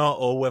happened or not,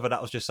 or whether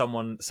that was just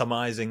someone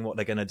surmising what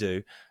they're going to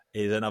do,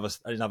 is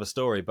another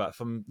story. But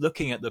from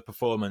looking at the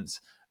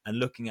performance and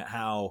looking at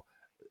how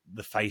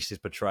the face is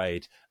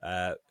portrayed,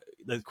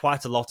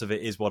 quite a lot of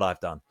it is what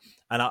I've done.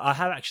 And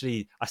I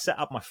set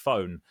up my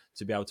phone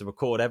to be able to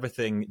record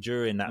everything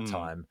during that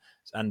time,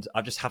 and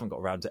I just haven't got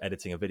around to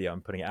editing a video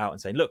and putting it out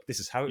and saying, look, this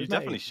is how it was made. You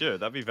definitely should.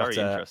 That'd be very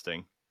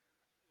interesting.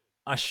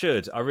 I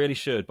really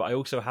should, but I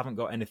also haven't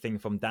got anything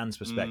from Dan's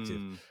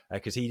perspective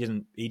because he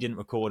didn't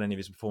record any of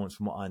his performance,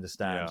 from what I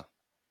understand,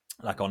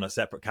 like on a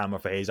separate camera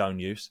for his own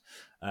use.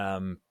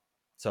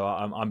 So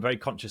I'm very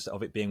conscious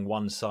of it being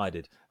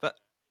one-sided.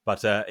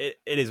 But it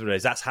is what it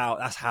is. That's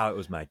how it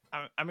was made.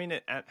 I mean,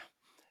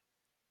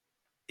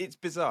 it's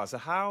bizarre. So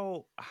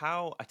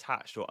how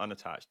attached or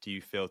unattached do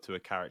you feel to a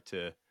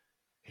character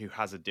who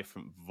has a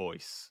different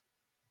voice?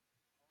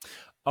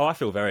 Oh, I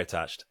feel very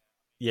attached.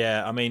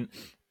 Yeah, I mean,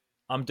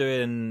 I'm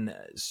doing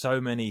so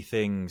many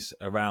things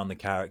around the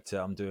character.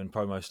 I'm doing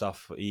promo stuff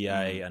for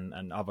EA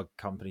and other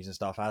companies and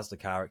stuff as the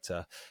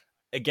character.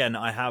 Again,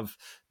 I have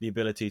the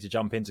ability to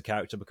jump into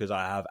character because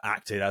I have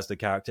acted as the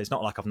character. It's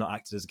not like I've not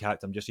acted as a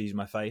character. I'm just using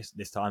my face.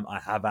 This time I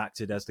have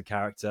acted as the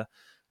character.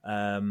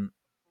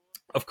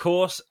 Of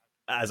course,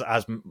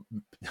 as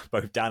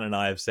both Dan and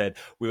I have said,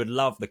 we would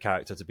love the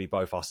character to be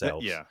both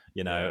ourselves. Yeah.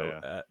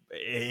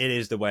 It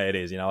is the way it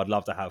is. I'd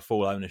love to have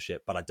full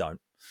ownership, but I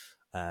don't.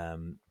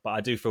 But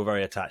I do feel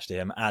very attached to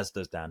him, as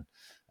does Dan.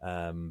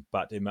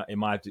 But in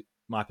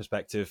my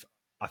perspective,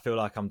 I feel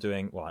like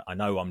I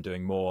know I'm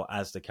doing more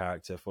as the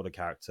character for the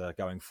character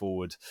going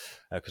forward,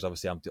 because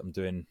obviously I'm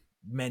doing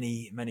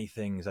many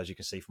things, as you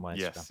can see from my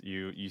Instagram. Yes,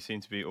 you seem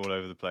to be all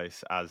over the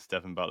place as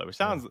Devon Bulter, which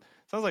sounds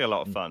like a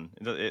lot of fun.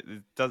 It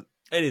does.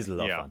 It is a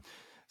lot of fun.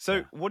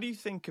 So, what do you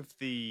think of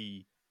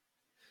the?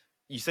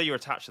 You say you're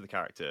attached to the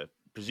character.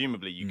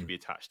 Presumably, you could be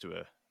attached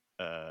to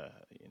a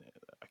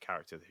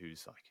character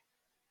who's like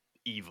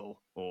evil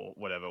or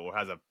whatever, or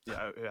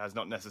has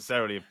not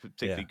necessarily a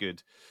particularly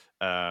good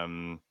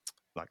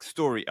like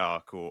story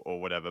arc or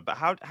whatever. But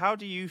how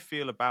do you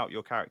feel about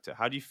your character?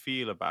 How do you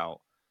feel about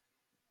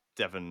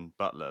Devon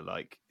Bulter?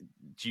 Like,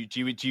 do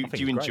you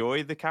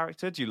enjoy the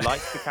character? Do you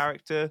like the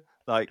character?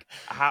 Like,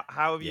 how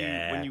have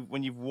you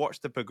when you've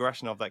watched the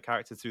progression of that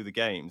character through the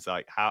games?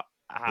 Like, how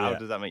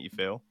does that make you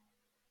feel?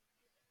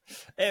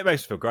 It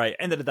makes me feel great.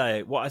 End of the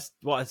day, what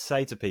I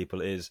say to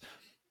people is,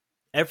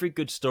 every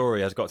good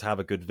story has got to have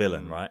a good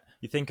villain, right?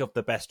 You think of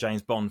the best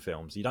James Bond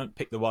films. You don't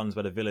pick the ones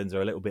where the villains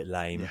are a little bit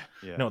lame.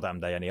 Not that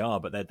they only are,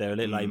 but they're a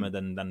little lamer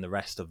than the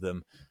rest of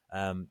them.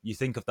 You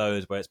think of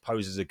those where it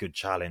poses a good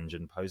challenge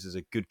and poses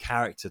a good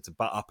character to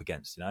butt up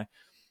against,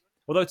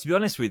 Although, to be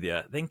honest with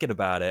you, thinking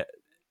about it,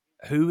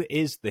 who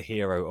is the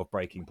hero of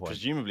Breaking Point?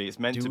 Presumably, it's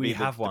meant to be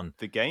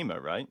the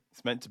gamer, right?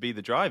 It's meant to be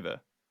the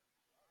driver.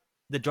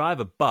 The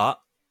driver, but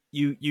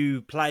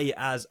you play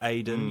as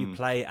Aiden, you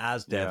play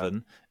as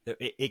Devon.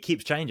 It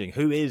keeps changing.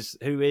 Who is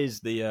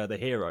the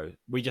hero?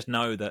 We just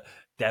know that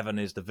Devon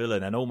is the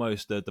villain and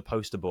almost the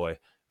poster boy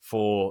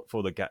for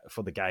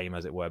the game,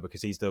 as it were,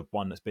 because he's the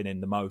one that's been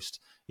in the most.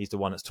 He's the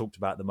one that's talked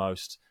about the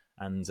most,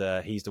 and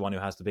he's the one who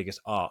has the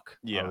biggest arc.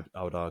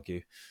 I would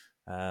argue.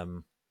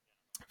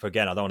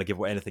 Again, I don't want to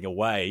give anything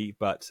away,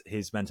 but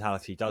his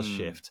mentality does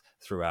shift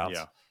throughout,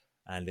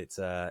 and it's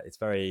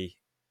very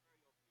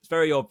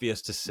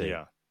obvious to see.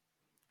 Yeah.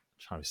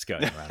 Trying to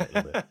skirt around it a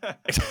little bit.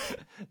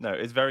 No,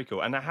 it's very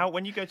cool. And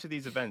when you go to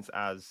these events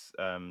as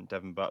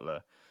Devon Bulter,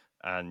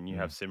 and you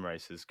have sim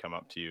racers come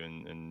up to you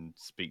and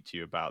speak to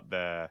you about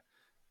their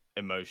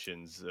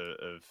emotions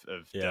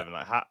of Devon,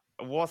 like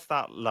what's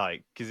that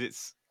like?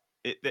 Because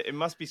it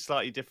must be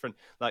slightly different.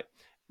 Like,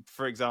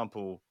 for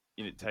example,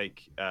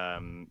 take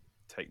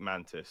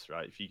Mantis,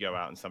 right? If you go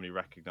out and somebody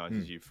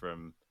recognizes you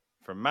from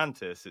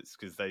Mantis, it's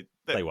because they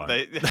won't.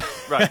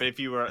 Right. But if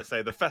you were at,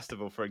 say, the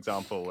festival, for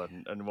example,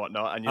 and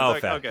whatnot, and you're I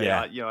love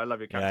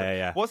your character.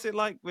 Yeah. What's it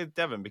like with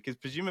Devon? Because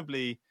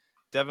presumably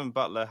Devon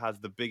Bulter has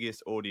the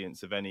biggest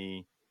audience of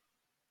any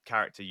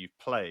character you've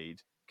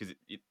played, because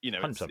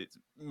it's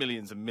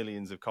millions and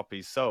millions of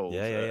copies sold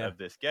of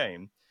this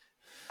game.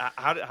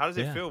 How does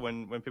it feel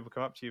when people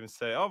come up to you and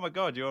say, "Oh my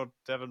God, you're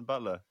Devon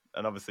Butler,"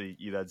 and obviously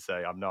you then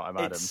say, "I'm not. I'm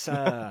Adam." It's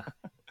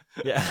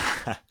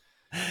yeah.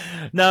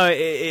 No, it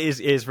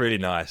is really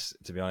nice,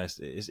 to be honest.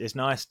 It's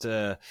nice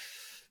to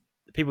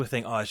people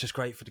think, oh, it's just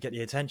great to get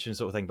the attention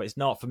sort of thing, but it's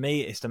not. For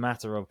me, it's the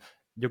matter of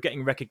you're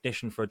getting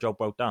recognition for a job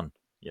well done.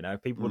 You know,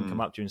 people wouldn't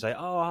come up to you and say,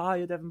 "Oh, hi,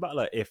 you're Devon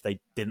Butler," if they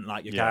didn't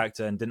like your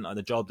character and didn't like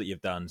the job that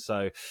you've done.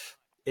 So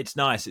it's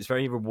nice. It's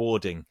very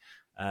rewarding.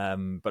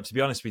 But to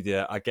be honest with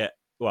you, I get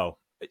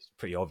it's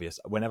pretty obvious.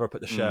 Whenever I put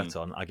the shirt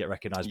on, I get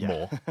recognised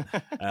more.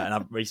 And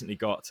I've recently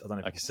got, I don't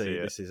know if you can see,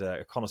 this is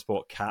a Connor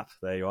Sport cap.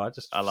 There you are.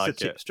 Just I like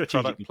it.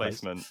 Strategically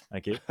placement.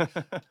 Thank you.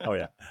 Oh,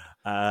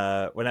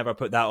 yeah. Whenever I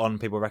put that on,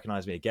 people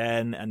recognise me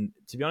again. And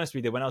to be honest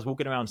with you, when I was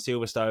walking around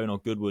Silverstone or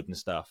Goodwood and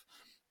stuff,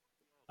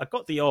 I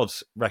got the odd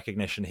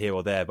recognition here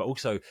or there, but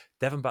also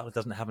Devon Butler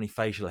doesn't have any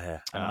facial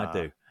hair, and I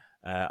do.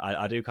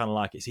 I do kind of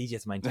like it. It's easier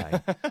to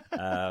maintain.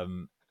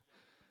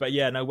 But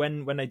yeah, no,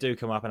 when they do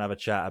come up and have a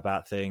chat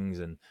about things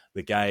and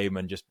the game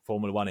and just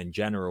Formula One in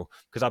general,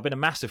 because I've been a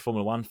massive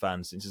Formula One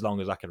fan since as long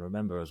as I can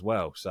remember as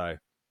well. So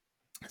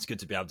it's good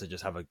to be able to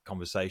just have a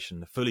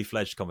conversation, a fully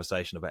fledged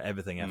conversation about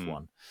everything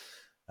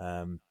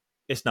F1.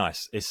 It's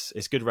nice.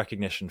 It's good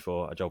recognition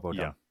for a job well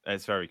done. Yeah,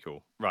 it's very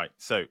cool. Right,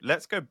 so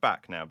let's go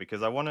back now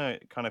because I want to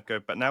kind of go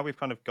back. Now we've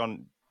kind of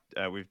gone,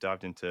 we've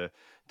dived into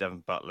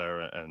Devon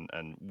Butler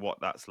and what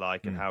that's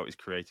like and how it was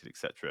created,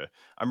 etc.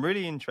 I'm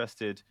really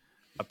interested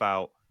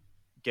about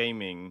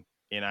gaming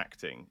in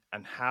acting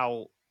and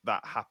how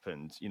that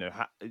happened. You know,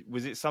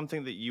 was it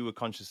something that you were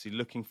consciously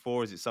looking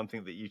for? Is it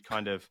something that you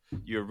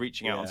were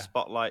reaching out on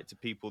Spotlight to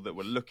people that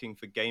were looking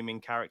for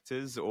gaming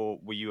characters, or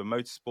were you a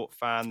motorsport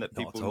fan that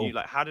people knew?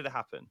 Like, how did it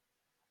happen?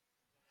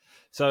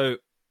 So,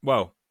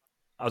 well,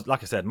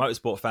 like I said,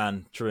 motorsport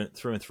fan through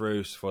and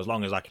through for as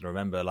long as I can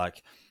remember.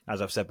 Like, as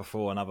I've said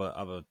before in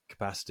other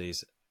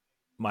capacities,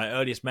 my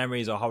earliest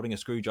memories are holding a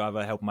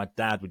screwdriver, helping my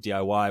dad with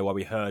DIY while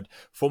we heard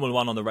Formula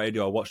One on the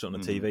radio. I watched it on the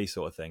TV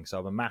sort of thing. So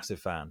I'm a massive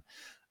fan.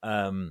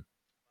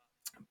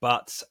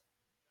 But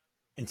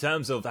in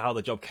terms of how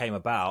the job came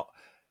about,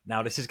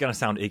 now this is going to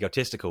sound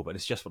egotistical, but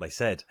it's just what they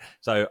said.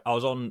 So I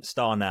was on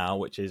Star Now,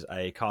 which is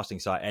a casting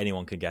site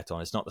anyone can get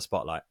on. It's not the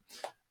Spotlight.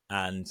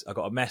 And I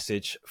got a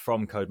message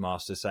from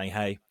Codemasters saying,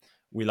 "Hey,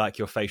 we like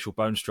your facial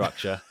bone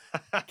structure.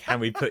 Can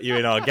we put you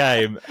in our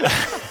game?"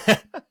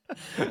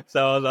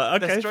 So I was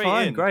like, "Okay,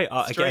 fine, great."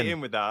 Straight in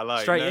with that. I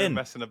like straight in,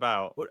 messing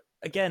about. But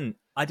again,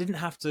 I didn't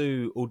have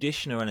to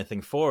audition or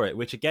anything for it,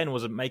 which again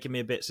was making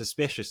me a bit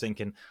suspicious,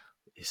 thinking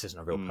this isn't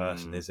a real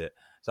person, is it?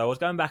 So I was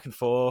going back and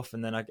forth,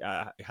 and then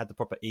I had the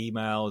proper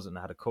emails and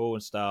I had a call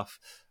and stuff,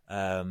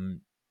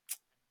 and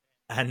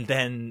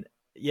then.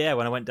 Yeah,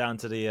 when I went down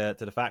to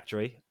the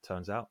factory,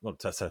 turns out, not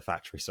to the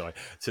factory, sorry,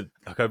 to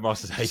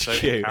Codemasters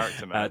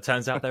HQ,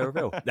 turns out they were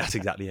real. That's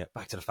exactly it.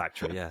 Back to the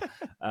factory, yeah.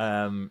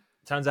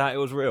 Turns out it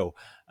was real.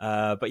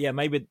 But yeah,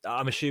 maybe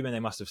I'm assuming they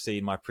must have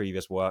seen my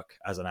previous work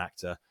as an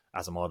actor,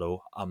 as a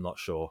model. I'm not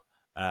sure.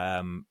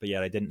 But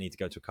yeah, they didn't need to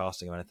go to a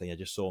casting or anything. They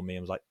just saw me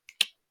and was like,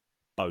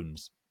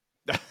 bones.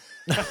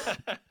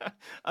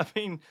 I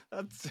mean,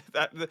 I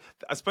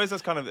suppose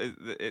that's kind of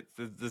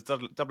there's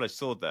double-edged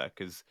sword there,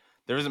 because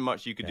there isn't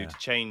much you could do to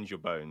change your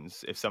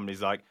bones if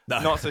somebody's like,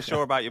 not so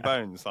sure about your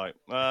bones. Like,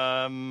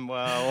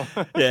 well.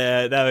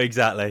 Yeah, no,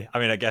 exactly. I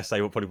mean, I guess they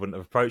probably wouldn't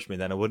have approached me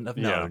then. I wouldn't have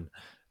known.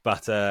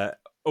 But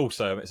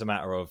also, it's a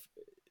matter of,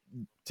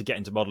 to get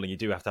into modelling, you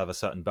do have to have a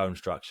certain bone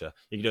structure.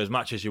 You can do as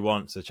much as you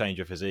want to change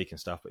your physique and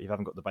stuff, but if you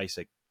haven't got the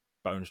basic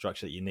bone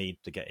structure that you need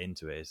to get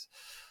into it,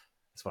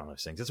 it's one of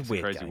those things. It's a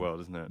weird crazy game.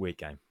 World, isn't it? Weird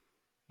game.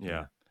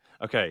 Yeah.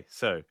 Okay,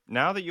 so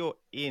now that you're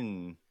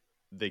in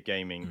the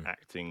gaming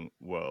acting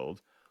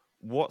world,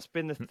 what's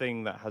been the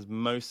thing that has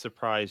most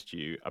surprised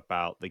you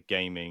about the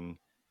gaming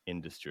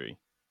industry?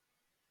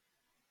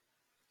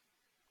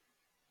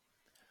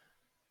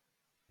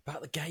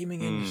 About the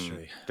gaming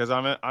industry, because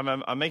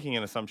I'm making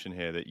an assumption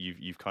here that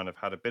you've kind of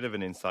had a bit of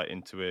an insight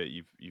into it.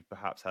 You've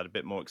perhaps had a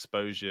bit more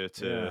exposure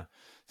to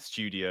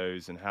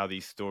studios and how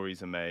these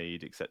stories are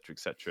made, etc.,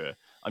 etc.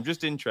 I'm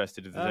just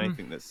interested if there's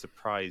anything that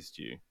surprised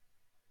you.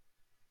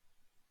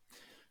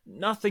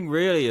 Nothing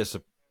really has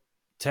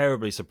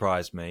terribly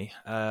surprised me.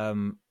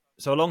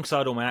 So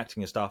alongside all my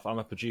acting and stuff, I'm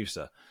a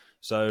producer.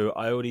 So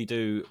I already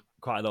do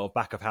quite a lot of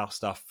back of house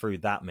stuff through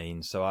that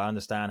means. So I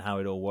understand how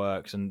it all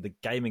works. And the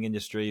gaming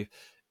industry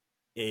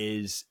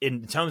is,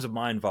 in terms of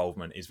my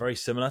involvement, is very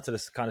similar to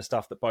this kind of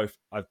stuff that both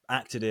I've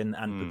acted in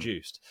and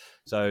produced.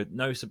 So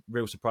no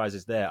real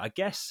surprises there. I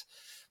guess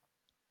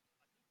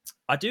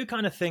I do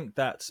kind of think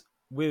that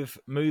with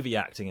movie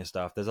acting and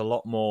stuff, there's a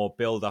lot more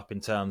build up in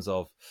terms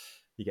of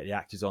you get the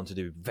actors on to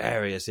do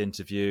various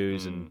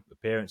interviews and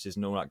appearances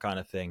and all that kind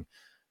of thing.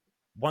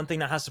 One thing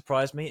that has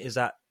surprised me is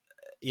that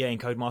EA and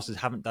Codemasters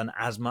haven't done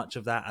as much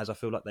of that as I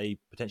feel like they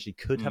potentially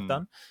could have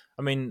done.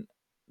 I mean,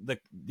 the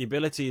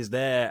ability is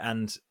there,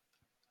 and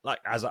like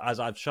as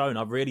I've shown,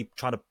 I've really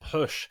tried to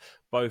push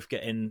both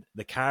getting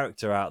the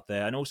character out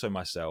there and also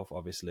myself,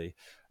 obviously,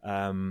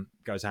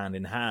 goes hand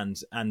in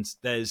hand. And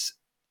there's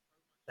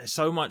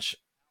so much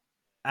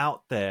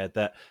out there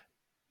that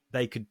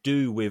they could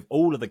do with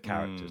all of the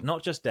characters,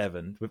 not just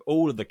Devon, with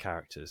all of the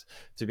characters,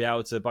 to be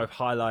able to both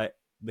highlight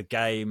the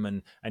game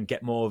and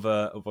get more of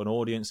an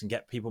audience and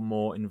get people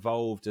more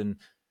involved and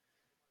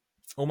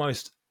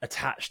almost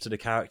attached to the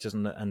characters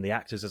and the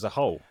actors as a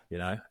whole, you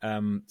know.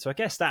 So I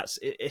guess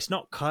it's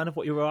not kind of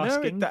what you were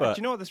asking, but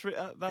do you know what that's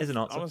an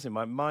answer. Honestly,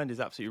 my mind is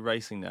absolutely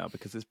racing now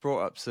because it's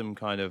brought up some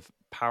kind of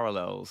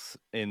parallels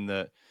in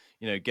that,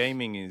 you know,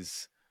 gaming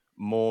is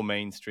more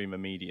mainstream a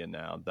media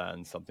now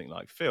than something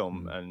like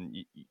film. And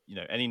you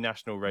know, any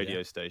national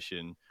radio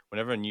station,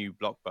 whenever a new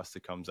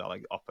blockbuster comes out,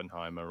 like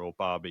Oppenheimer or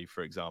Barbie,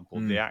 for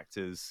example, the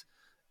actors,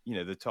 you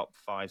know, the top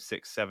 5,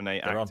 6, 7,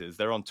 8 actors,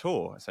 they're on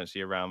tour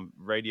essentially around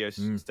radio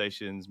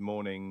stations,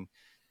 morning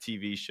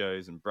TV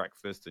shows and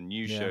breakfast and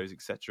news shows,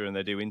 etc. And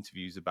they do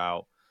interviews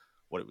about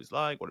what it was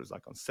like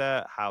on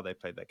set, how they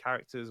played their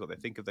characters, what they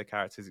think of their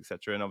characters,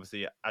 etc. And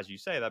obviously, as you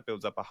say, that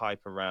builds up a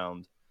hype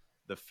around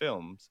the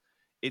films.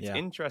 It's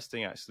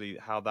interesting, actually,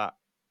 how that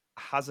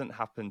hasn't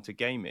happened to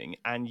gaming,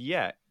 and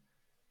yet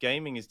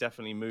gaming is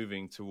definitely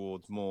moving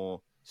towards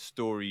more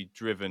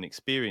story-driven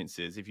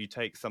experiences. If you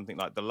take something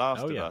like The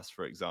Last of Us,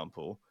 for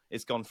example,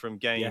 it's gone from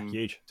game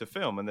to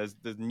film, and there's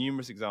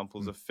numerous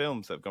examples of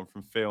films that have gone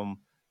from film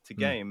to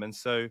game, and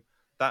so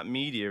that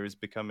media is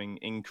becoming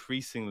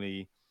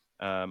increasingly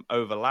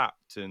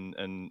overlapped, and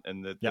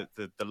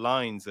the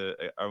lines are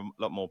a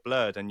lot more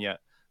blurred, and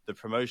yet the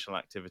promotional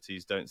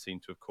activities don't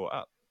seem to have caught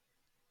up.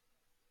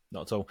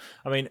 Not at all.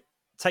 I mean,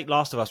 take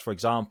Last of Us, for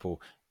example.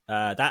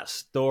 That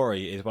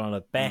story is one of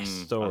the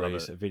best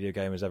stories a video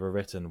game has ever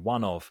written,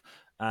 one of.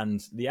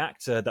 And the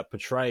actor that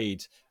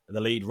portrayed the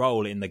lead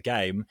role in the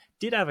game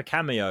did have a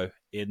cameo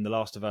in The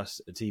Last of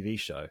Us TV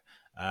show.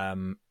 I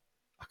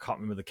can't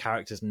remember the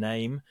character's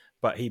name,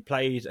 but he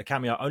played a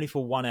cameo only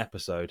for one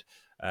episode,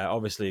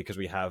 obviously because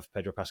we have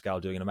Pedro Pascal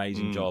doing an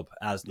amazing job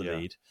as the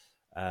lead.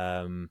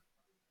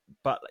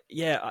 But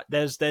yeah,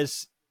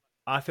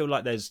 I feel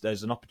like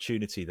there's an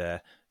opportunity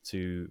there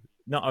to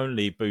not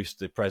only boost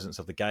the presence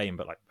of the game,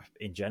 but like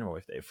in general,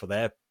 if for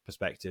their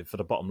perspective, for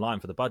the bottom line,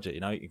 for the budget, you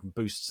know, you can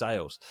boost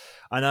sales.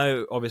 I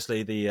know,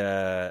 obviously,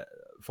 the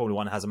Formula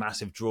One has a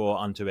massive draw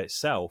unto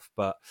itself,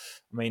 but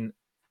I mean,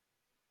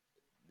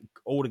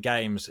 all the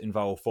games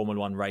involve Formula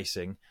One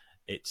racing.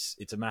 It's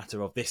a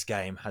matter of this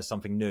game has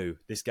something new.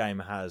 This game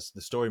has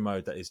the story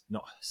mode that is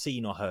not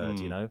seen or heard,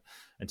 you know,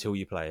 until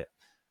you play it.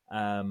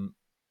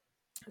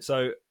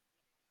 So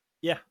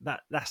yeah,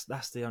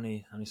 that's the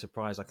only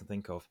surprise I can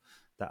think of,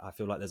 that I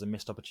feel like there's a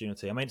missed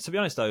opportunity. I mean, to be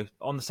honest though,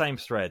 on the same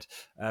thread,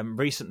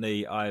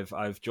 recently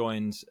I've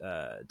joined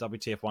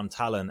WTF1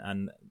 Talent,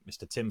 and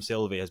Mr. Tim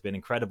Sylvie has been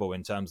incredible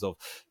in terms of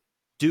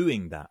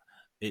doing that.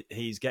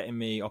 He's getting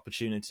me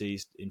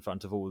opportunities in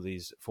front of all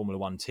these Formula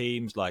One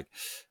teams. Like,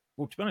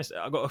 well, to be honest,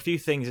 I've got a few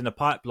things in the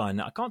pipeline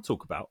that I can't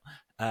talk about,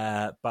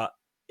 but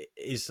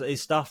is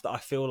stuff that I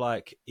feel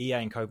like EA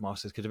and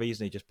Codemasters could have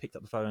easily just picked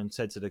up the phone and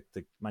said to the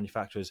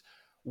manufacturers,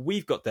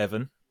 "We've got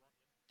Devon.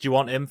 Do you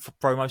want him for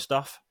promo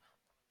stuff?"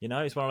 You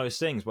know, it's one of those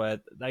things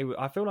where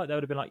I feel like they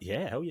would have been like,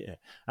 "Yeah, hell yeah."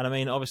 And I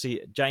mean,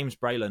 obviously, James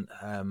Braylant,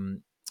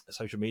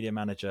 social media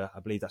manager,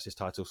 I believe that's his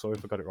title. Sorry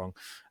if I got it wrong.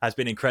 Has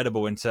been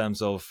incredible in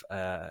terms of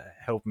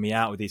helping me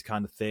out with these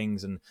kind of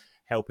things and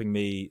helping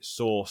me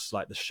source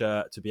like the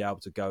shirt to be able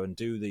to go and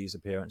do these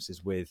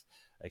appearances with,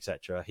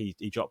 etc.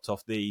 He dropped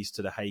off these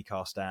to the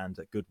Haycar stand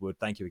at Goodwood.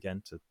 Thank you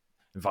again to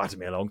inviting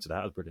me along to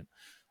that. That was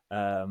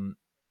brilliant.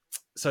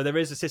 So there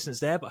is assistance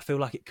there, but I feel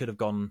like it could have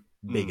gone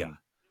bigger.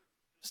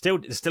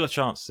 There's still a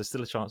chance. There's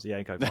still a chance the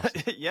Yanko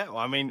passes. Yeah, well,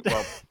 I mean,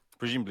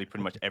 presumably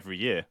pretty much every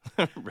year,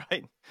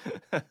 right?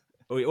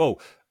 Well,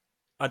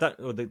 I don't.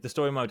 Well, the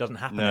story mode doesn't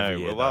happen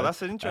every year. Well,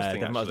 that's an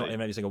interesting. Not in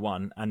every single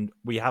one, and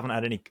we haven't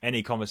had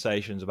any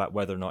conversations about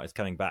whether or not it's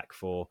coming back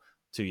for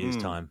 2 years'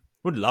 time.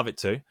 Would love it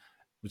to.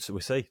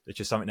 We'll see. It's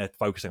just something they're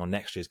focusing on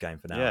next year's game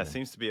for now. Yeah, it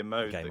seems to be a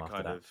mode that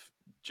kind of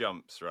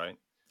jumps, right?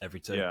 Every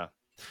two. Yeah,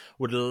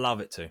 would love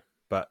it to,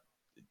 but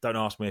don't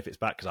ask me if it's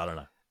back because I don't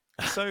know.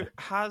 So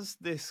has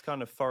this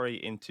kind of foray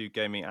into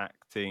gaming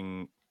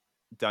acting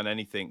done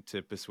anything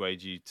to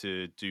persuade you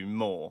to do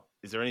more?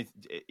 Is there any,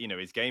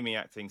 is gaming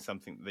acting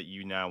something that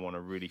you now want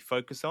to really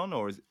focus on,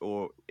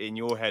 or in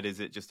your head, is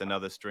it just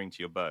another string to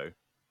your bow?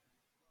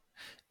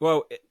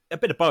 Well, a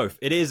bit of both.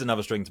 It is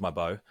another string to my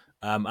bow,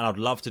 and I'd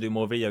love to do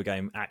more video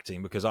game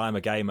acting because I'm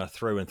a gamer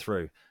through and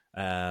through.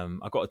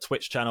 I've got a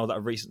Twitch channel that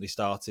I've recently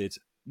started,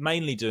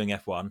 mainly doing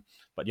F1,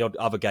 but the odd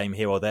other game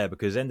here or there,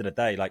 because at the end of the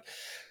day, like,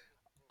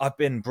 I've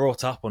been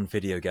brought up on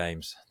video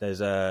games.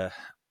 I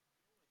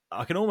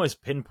can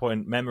almost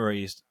pinpoint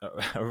memories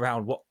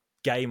around what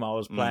game I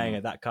was playing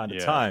at that kind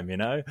of time, you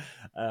know?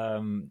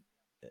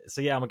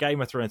 So yeah, I'm a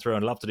gamer through and through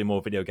and love to do more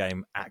video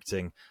game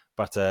acting.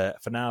 But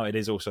for now, it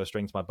is also a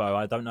string to my bow.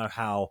 I don't know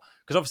how,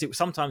 because obviously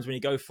sometimes when you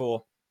go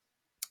for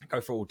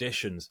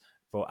auditions,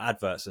 for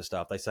adverts and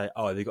stuff, they say,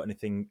 "Oh, have you got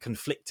anything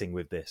conflicting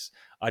with this?"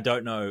 I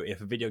don't know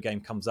if a video game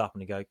comes up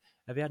and you go,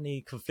 "Have you had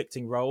any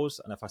conflicting roles?"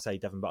 And if I say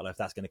Devon Butler, if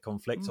that's going to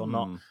conflict or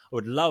not, I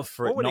would love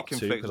for what it would not it to,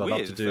 conflict because I'd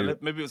love to with?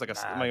 do. Maybe it was like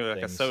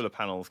a solar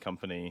panels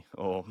company,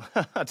 or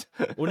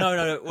Well,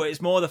 no. Well,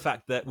 it's more the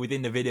fact that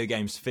within the video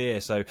game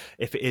sphere. So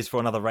if it is for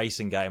another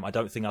racing game, I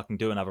don't think I can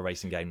do another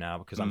racing game now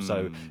because I'm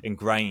so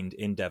ingrained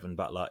in Devon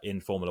Butler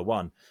in Formula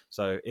One.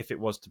 So if it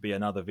was to be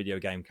another video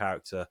game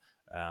character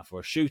for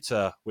a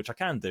shooter, which I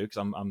can do because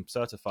I'm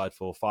certified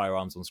for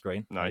firearms on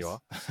screen. Nice. There you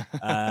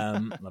are.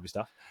 Lovely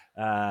stuff.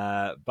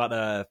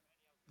 But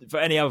for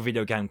any other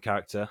video game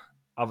character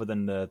other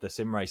than the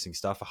sim racing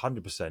stuff,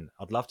 100%,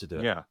 I'd love to do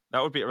it. Yeah,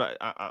 that would be right.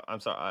 I'm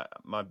sorry,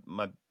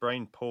 my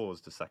brain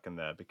paused a second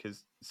there,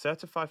 because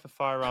certified for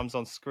firearms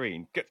on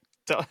screen.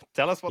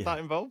 Tell us what that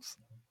involves.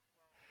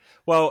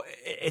 Well,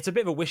 it's a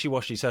bit of a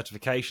wishy-washy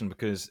certification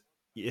because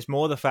it's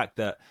more the fact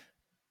that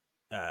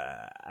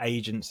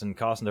agents and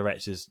casting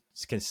directors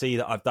can see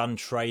that I've done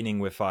training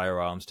with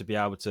firearms to be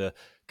able to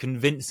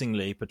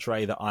convincingly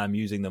portray that I'm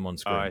using them on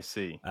screen. Oh, I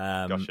see.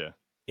 Gotcha.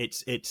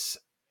 It's.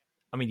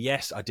 I mean,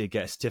 yes, I did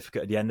get a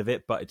certificate at the end of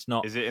it, but it's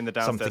not. Is it in the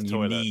downstairs something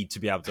toilet? You need to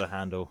be able to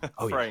handle?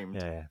 Oh, framed.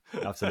 Yeah,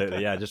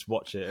 absolutely. Yeah, just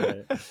watch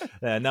it.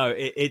 No,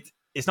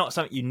 it's not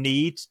something you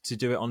need to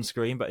do it on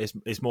screen, but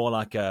it's more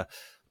like a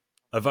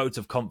vote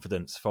of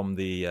confidence from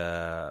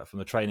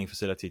the training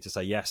facility to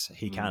say yes,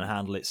 he can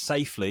handle it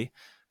safely,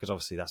 because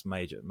obviously that's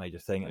major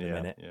thing at the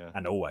minute,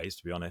 and always,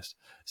 to be honest,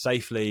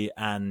 safely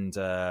and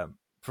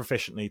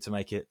proficiently, to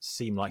make it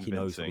seem like he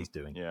knows what he's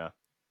doing. Yeah,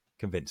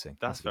 convincing.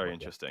 That's very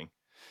interesting.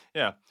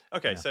 Yeah.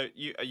 Okay. Yeah. So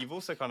you've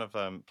also kind of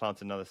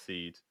planted another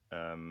seed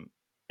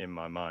in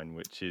my mind,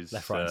 which is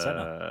left, right, and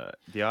center.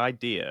 The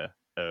idea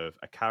of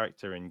a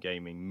character in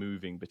gaming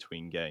moving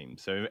between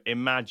games. So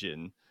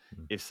imagine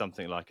if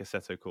something like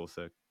Assetto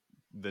Corsa,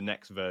 the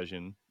next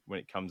version when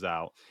it comes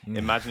out,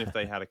 imagine if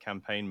they had a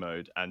campaign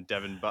mode and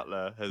Devon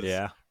Butler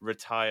has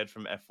retired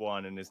from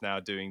F1 and is now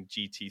doing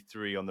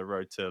GT3 on the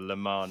road to Le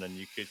Mans, and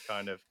you could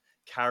kind of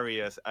carry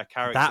a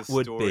character's story arc. That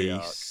would be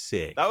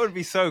sick. That would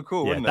be so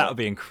cool, wouldn't it? That would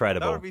be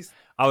incredible.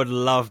 I would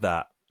love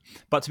that.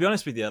 But to be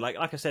honest with you, like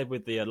I said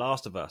with the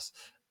Last of Us,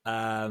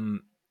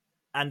 and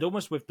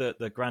almost with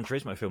the Gran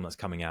Turismo film that's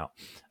coming out,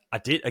 I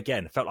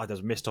felt like there was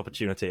a missed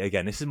opportunity.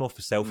 Again, this is more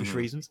for selfish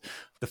reasons.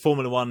 The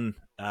Formula One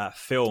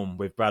film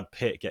with Brad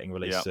Pitt getting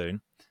released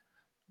soon.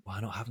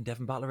 Why not having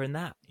Devon Butler in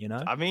that?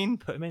 I mean,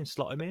 put him in,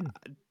 slot him in.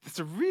 It's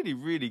a really,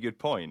 really good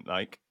point.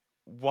 Like,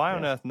 why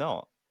on earth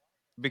not?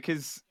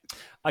 Because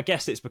I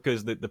guess it's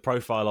because the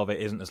profile of it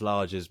isn't as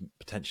large as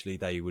potentially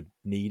they would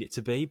need it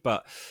to be.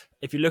 But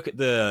if you look at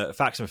the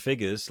facts and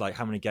figures, like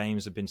how many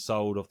games have been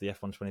sold off the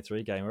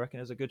F123 game, I reckon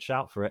there's a good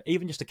shout for it.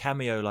 Even just a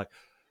cameo, like,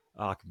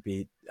 I could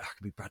be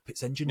Brad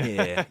Pitt's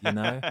engineer,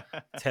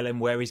 tell him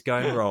where he's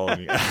going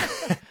wrong.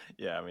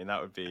 Yeah, I mean that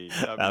would be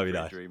pretty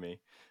nice. Dreamy.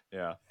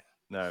 Yeah.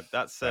 No,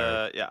 that's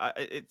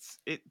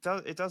it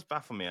does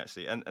baffle me,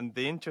 actually. And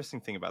the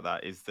interesting thing about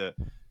that is that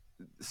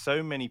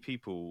so many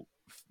people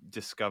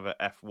discover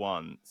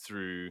F1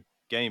 through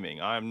gaming.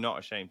 I am not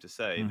ashamed to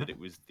say that it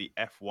was the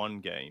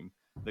F1 game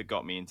that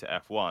got me into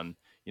F1.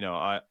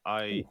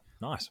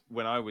 Nice.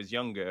 When I was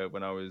younger,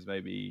 when I was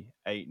maybe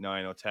 8,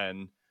 9 or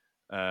 10,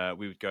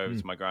 we would go over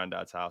to my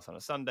granddad's house on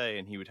a Sunday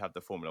and he would have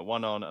the Formula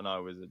One on, and I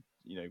was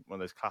one of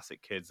those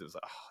classic kids that was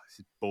like, oh, this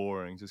is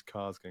boring, just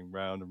cars going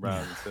round and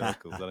round in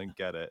circles. I don't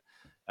get it.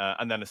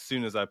 And then as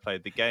soon as I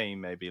played the game,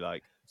 maybe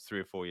like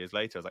 3 or 4 years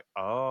later, I was like,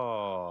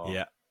 oh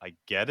yeah, I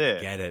get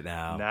it. Get it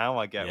now. Now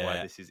I get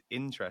why this is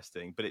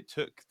interesting. But it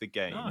took the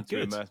game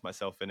to immerse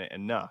myself in it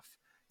enough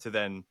to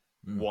then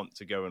want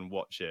to go and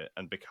watch it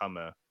and become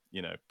a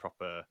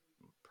proper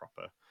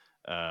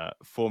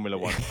Formula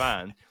One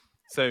fan.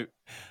 So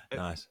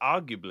nice.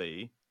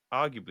 Arguably,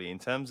 in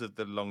terms of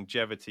the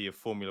longevity of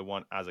Formula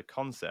One as a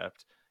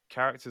concept,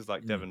 characters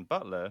like Devon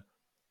Butler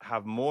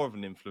have more of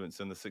an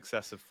influence on the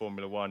success of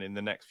Formula One in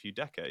the next few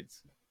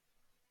decades.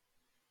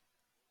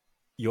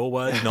 Your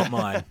words, not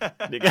mine.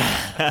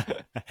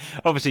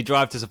 Obviously,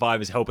 Drive to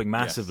Survive is helping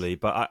massively,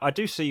 but I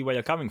do see where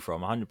you're coming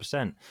from,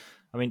 100%.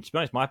 I mean, to be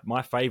honest,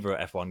 my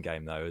favourite F1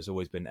 game, though, has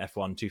always been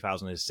F1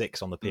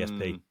 2006 on the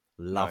PSP.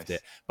 Loved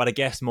it. But I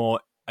guess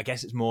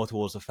it's more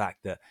towards the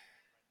fact that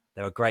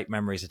there are great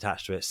memories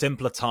attached to it.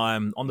 Simpler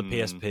time on the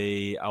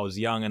PSP. I was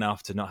young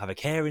enough to not have a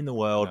care in the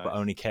world, but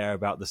only care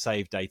about the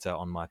save data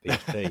on my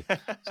PSP.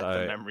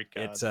 So the memory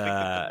cards.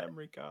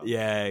 It's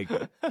yeah,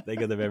 they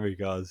got the memory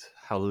cards.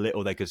 How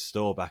little they could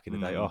store back in the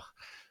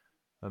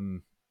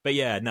day. But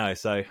yeah, no.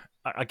 So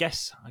I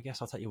guess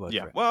I'll take your word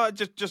for it. Well,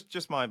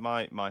 just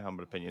my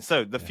humble opinion.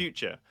 So the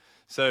future.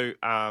 So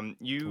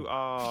you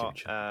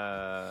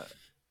are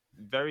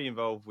very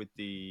involved with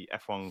the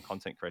F1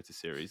 content creator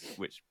series,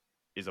 which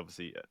is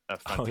obviously a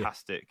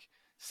fantastic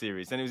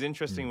series. And it was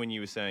interesting when you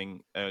were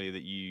saying earlier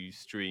that you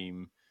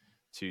stream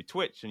to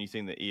Twitch and you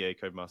think that EA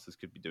Codemasters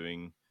could be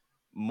doing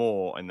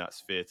more in that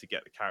sphere to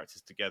get the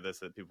characters together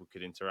so that people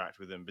could interact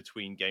with them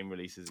between game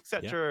releases,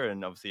 etc.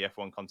 And obviously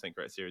F1 content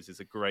creator series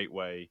is a great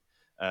way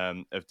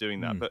of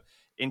doing that. But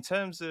in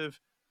terms of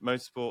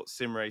motorsport,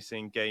 sim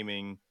racing,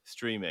 gaming,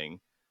 streaming,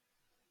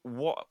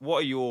 what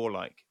are your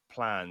like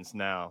plans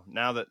now?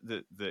 Now that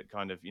the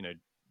kind of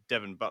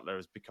Devon Bulter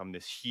has become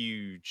this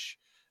huge,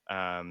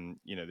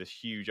 this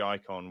huge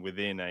icon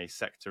within a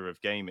sector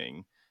of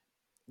gaming.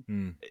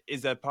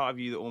 Is there part of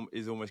you that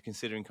is almost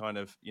considering kind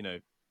of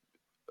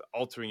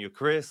altering your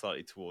career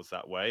slightly towards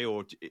that way,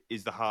 or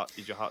is your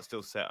heart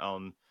still set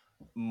on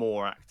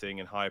more acting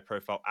and higher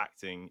profile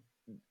acting,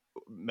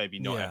 maybe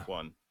not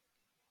F1?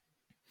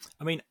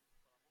 I mean,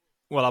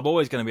 well, I'm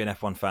always going to be an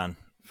F1 fan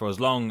for as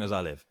long as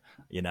I live,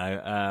 so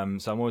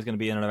I'm always going to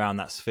be in and around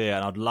that sphere,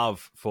 and I'd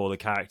love for the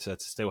character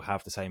to still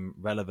have the same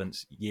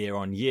relevance year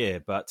on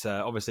year, but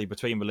obviously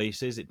between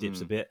releases it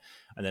dips a bit,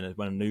 and then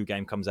when a new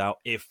game comes out,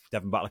 if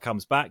Devon Bulter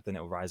comes back, then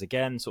it'll rise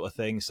again, sort of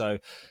thing. So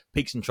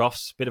peaks and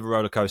troughs, bit of a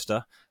roller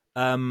coaster.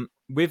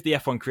 With the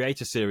F1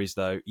 Creator Series,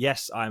 though,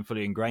 yes, I am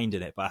fully ingrained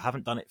in it, but I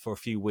haven't done it for a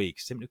few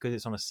weeks simply because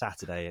it's on a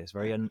Saturday. It's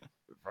very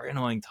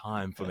annoying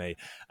time for me,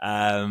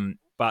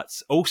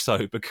 but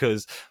also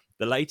because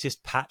the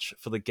latest patch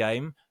for the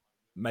game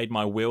made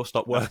my wheel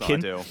stop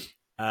working. That's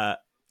not ideal.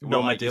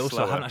 Not ideal,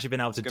 so I haven't actually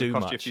been able to do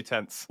much. Cost you a few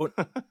tenths.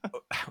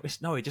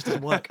 No, it just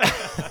doesn't work.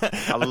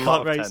 A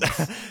lot of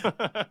tenths.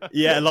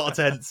 Yeah, a lot of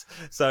tenths.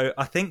 So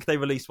I think they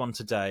released one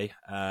today,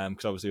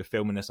 because obviously we're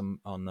filming this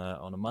on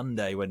a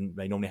Monday when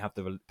they normally have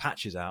the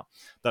patches out.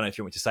 Don't know if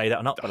you want me to say that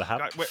or not, but I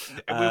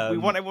have. We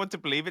want everyone to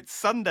believe it's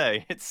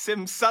Sunday. It's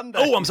Sim Sunday.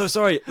 Oh, I'm so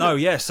sorry. No,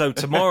 yeah. So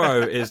tomorrow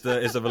is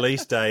the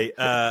release day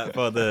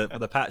for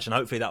the patch, and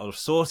hopefully that will have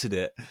sorted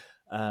it.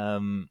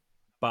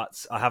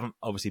 But I haven't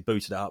obviously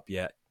booted it up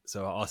yet.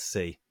 So I'll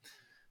see.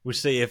 We'll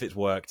see if it's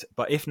worked.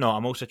 But if not,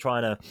 I'm also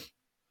trying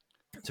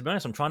to be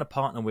honest, I'm trying to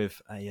partner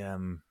with a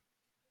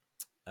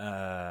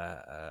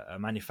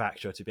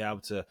manufacturer to be able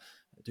to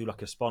do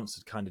like a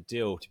sponsored kind of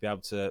deal, to be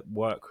able to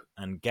work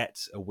and get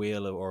a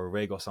wheel or a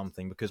rig or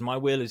something, because my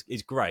wheel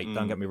is great.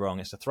 Don't get me wrong.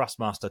 It's a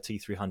Thrustmaster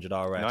T300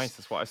 RS. Nice.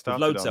 That's what I started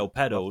with load on. cell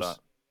pedals.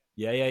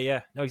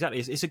 Yeah. No, exactly.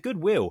 It's a good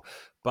wheel,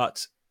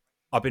 but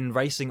I've been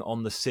racing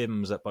on the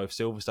sims at both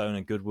Silverstone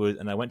and Goodwood,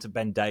 and I went to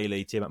Ben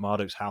Daly, Tim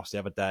McMurdoch's house the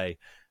other day,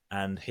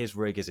 and his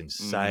rig is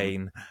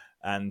insane.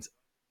 And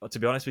to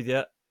be honest with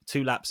you,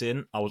 2 laps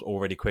in, I was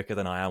already quicker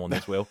than I am on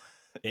this wheel.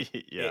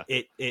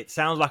 It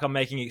sounds like I'm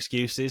making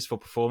excuses for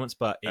performance,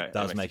 but it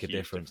does make a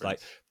difference. Like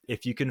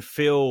if you can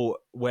feel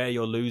where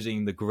you're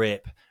losing the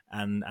grip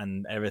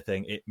and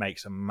everything, it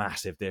makes a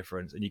massive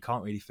difference, and you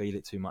can't really feel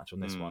it too much on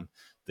this one.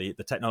 The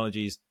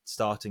technology is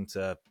starting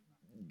to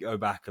go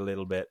back a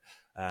little bit,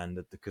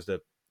 and because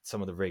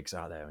some of the rigs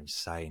out there are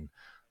insane,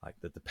 like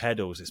the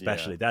pedals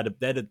especially. They're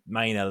the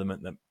main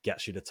element that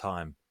gets you the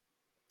time,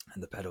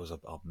 and the pedals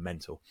are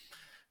mental.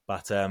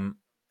 But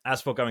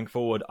as for going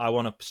forward, I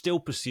want to still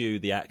pursue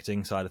the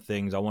acting side of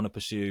things. I want to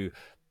pursue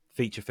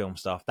feature film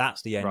stuff.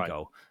 That's the end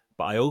goal.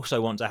 But I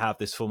also want to have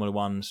this Formula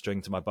One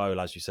string to my bow,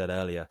 as you said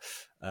earlier.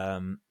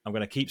 I'm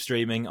going to keep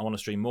streaming. I want to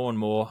stream more and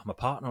more. I'm a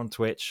partner on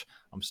Twitch.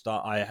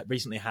 I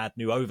recently had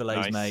new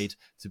overlays made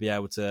to be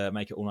able to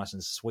make it all nice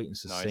and sweet and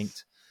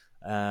succinct.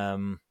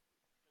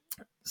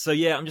 So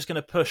yeah, I'm just going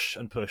to push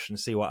and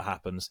see what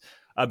happens.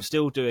 I'm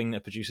still doing the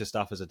producer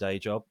stuff as a day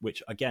job,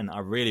 which again I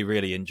really,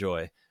 really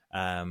enjoy.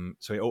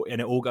 So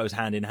it all goes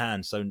hand in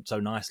hand so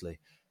nicely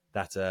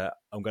that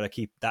I'm going to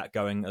keep that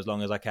going as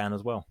long as I can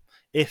as well.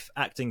 If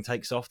acting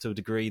takes off to a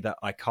degree that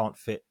I can't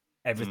fit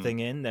everything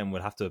in, then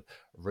we'll have to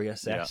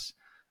reassess.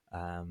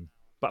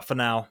 But for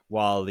now,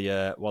 while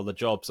the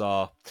jobs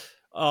are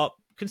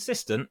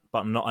consistent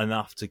but not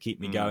enough to keep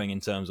me going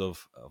in terms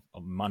of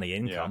money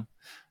income,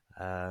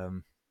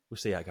 we'll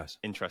see how it goes.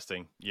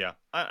 Interesting, yeah.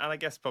 And I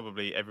guess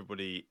probably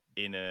everybody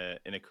in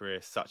a career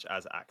such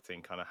as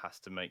acting kind of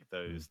has to make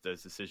those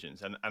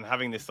decisions, and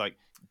having this like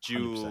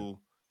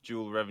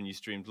dual revenue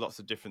streams, lots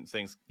of different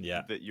things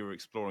that you're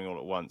exploring all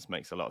at once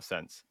makes a lot of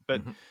sense.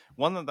 But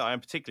one that I'm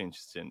particularly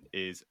interested in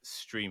is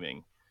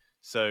streaming.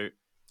 So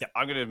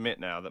I'm going to admit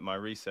now that my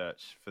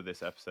research for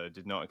this episode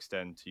did not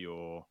extend to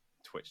your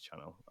Twitch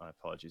channel.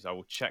 Apologies. I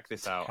will check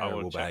this out. I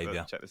will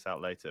check this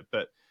out later.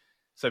 But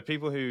so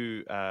people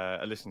who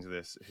are listening to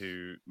this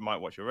who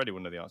might watch already will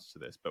know the answer to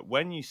this. But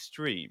when you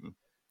stream,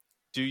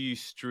 do you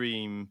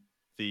stream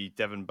the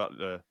Devon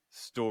Bulter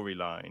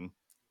storyline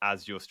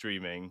as you're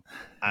streaming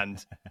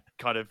and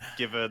kind of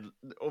give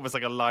almost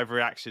like a live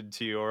reaction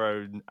to your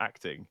own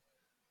acting?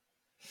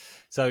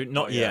 So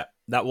not yet.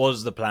 That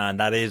was the plan.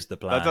 That is the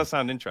plan. That does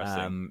sound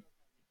interesting.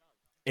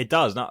 It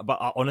does.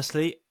 But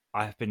honestly,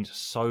 I have been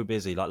so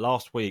busy. Like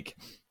last week,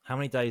 how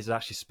many days did I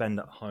actually spend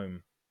at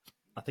home?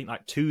 I think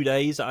like 2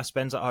 days that I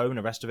spent at home, and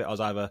the rest of it I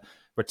was either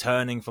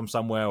returning from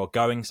somewhere or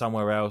going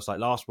somewhere else. Like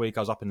last week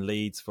I was up in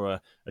Leeds for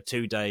a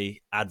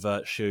 2-day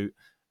advert shoot,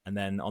 and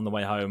then on the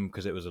way home,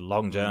 because it was a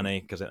long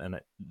journey, and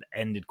it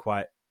ended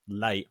quite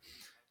late,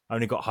 I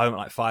only got home at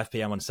like 5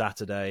 p.m. on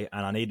Saturday,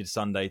 and I needed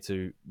Sunday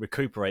to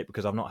recuperate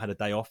because I've not had a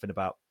day off in it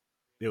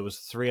was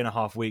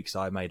 3.5 weeks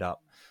I made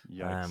up,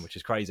 which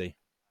is crazy.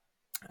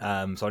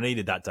 So I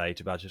needed that day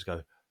to be able to just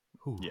go,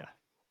 yeah.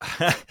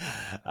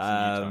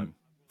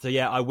 So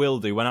yeah, I will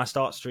do when I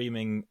start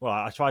streaming. Well,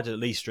 I try to at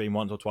least stream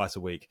once or twice a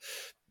week.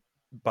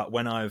 But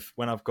when I've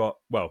got,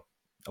 well,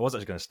 I was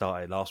actually going to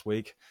start it last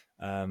week,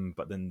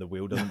 but then the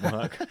wheel doesn't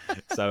work.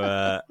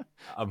 So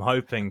I'm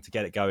hoping to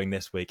get it going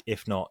this week,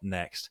 if not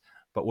next.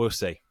 But we'll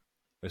see.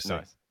 We'll see.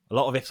 Nice. A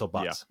lot of ifs or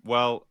buts. Yeah.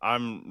 Well,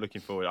 I'm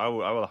looking forward. I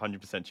will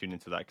 100% tune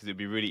into that because it'd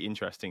be really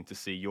interesting to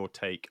see your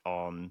take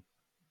on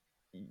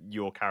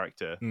your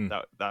character.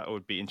 That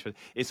would be interesting.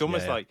 It's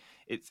almost like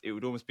it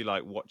would almost be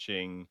like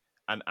watching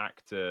an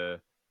actor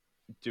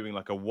doing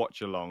like a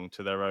watch along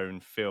to their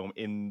own film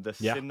in the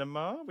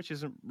cinema, which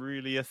isn't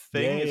really a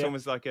thing. It's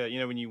almost like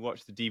when you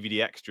watch the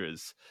DVD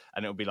extras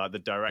and it'll be like the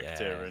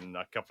director and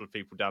a couple of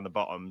people down the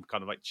bottom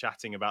kind of like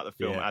chatting about the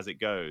film as it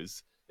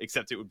goes,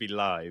 except it would be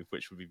live,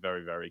 which would be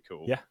very, very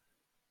cool. Yeah.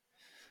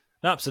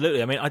 No,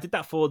 absolutely. I mean, I did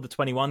that for the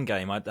 21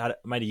 game. I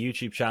made a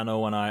YouTube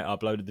channel and I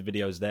uploaded the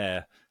videos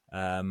there.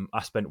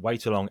 I spent way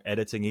too long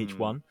editing each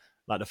one.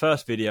 Like the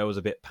first video was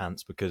a bit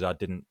pants because I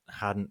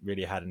hadn't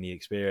really had any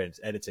experience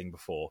editing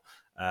before,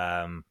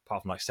 apart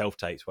from like self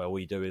tapes where all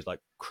you do is like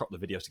crop the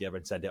videos together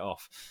and send it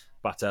off.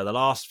 But the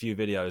last few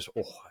videos,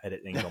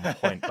 editing's on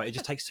point, but it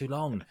just takes too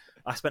long.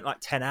 I spent like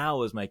 10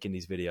 hours making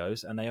these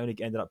videos and they only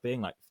ended up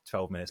being like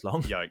 12 minutes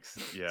long. Yikes!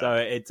 Yeah. So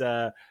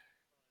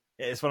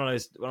it's one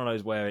of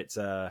those where it's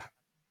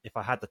if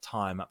I had the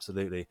time,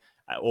 absolutely,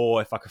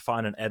 or if I could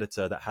find an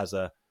editor that has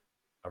a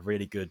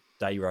really good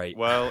day rate.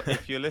 Well,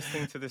 if you're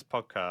listening to this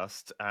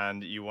podcast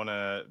and you want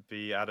to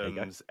be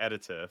Adam's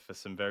editor for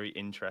some very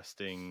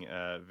interesting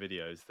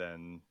videos,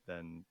 then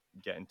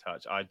get in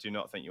touch. I do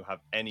not think you'll have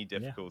any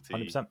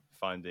difficulty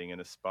finding an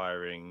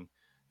aspiring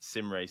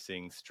sim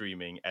racing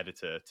streaming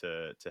editor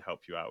to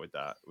help you out with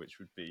that, which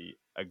would be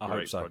a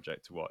great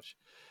project to watch.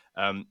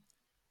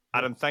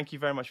 Adam, thank you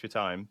very much for your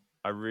time.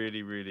 I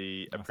really,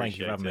 really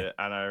appreciate it.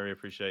 And I really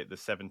appreciate the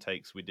 7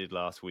 takes we did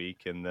last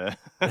week. And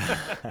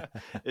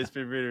it's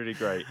been really, really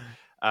great.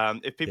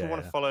 If people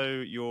want to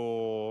follow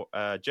your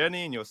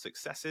journey and your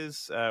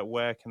successes,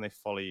 where can they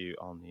follow you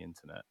on the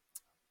internet?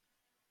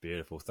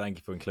 Beautiful. Thank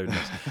you for including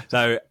us.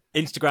 So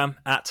Instagram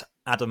at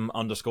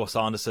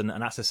Adam_Sanderson.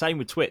 And that's the same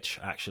with Twitch,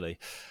 actually.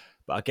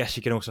 But I guess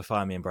you can also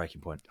find me in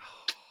Breaking Point.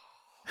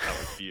 That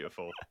was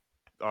beautiful.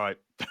 All right.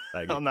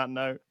 On that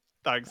note,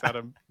 thanks,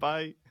 Adam.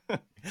 Bye.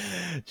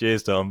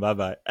 Cheers, Tom.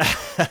 Bye-bye.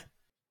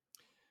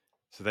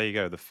 So there you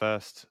go. The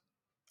first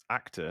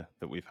actor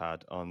that we've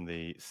had on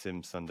the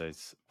Sim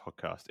Sundays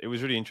podcast. It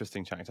was really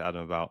interesting chatting to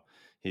Adam about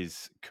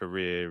his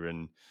career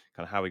and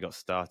kind of how he got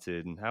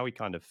started and how he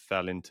kind of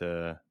fell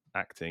into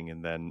acting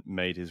and then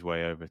made his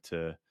way over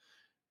to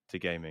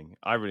gaming.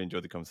 I really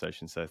enjoyed the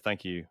conversation. So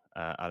thank you,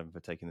 Adam, for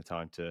taking the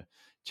time to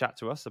chat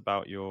to us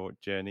about your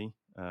journey,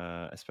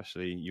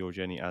 especially your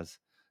journey as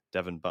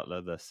Devon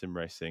Bulter, the sim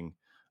racing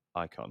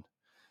icon.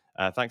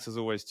 Thanks as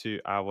always to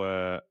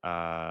our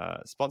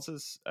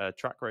sponsors,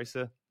 Track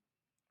Racer,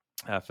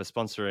 for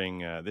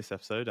sponsoring this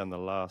episode and the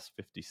last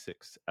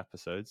 56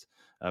 episodes.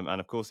 And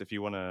of course, if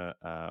you want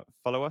to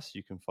follow us,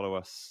 you can follow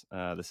us,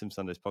 the Sim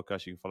Sundays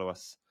podcast. You can follow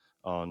us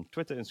on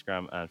Twitter,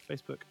 Instagram, and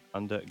Facebook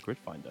under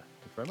Gridfinder.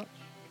 Thank you very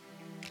much.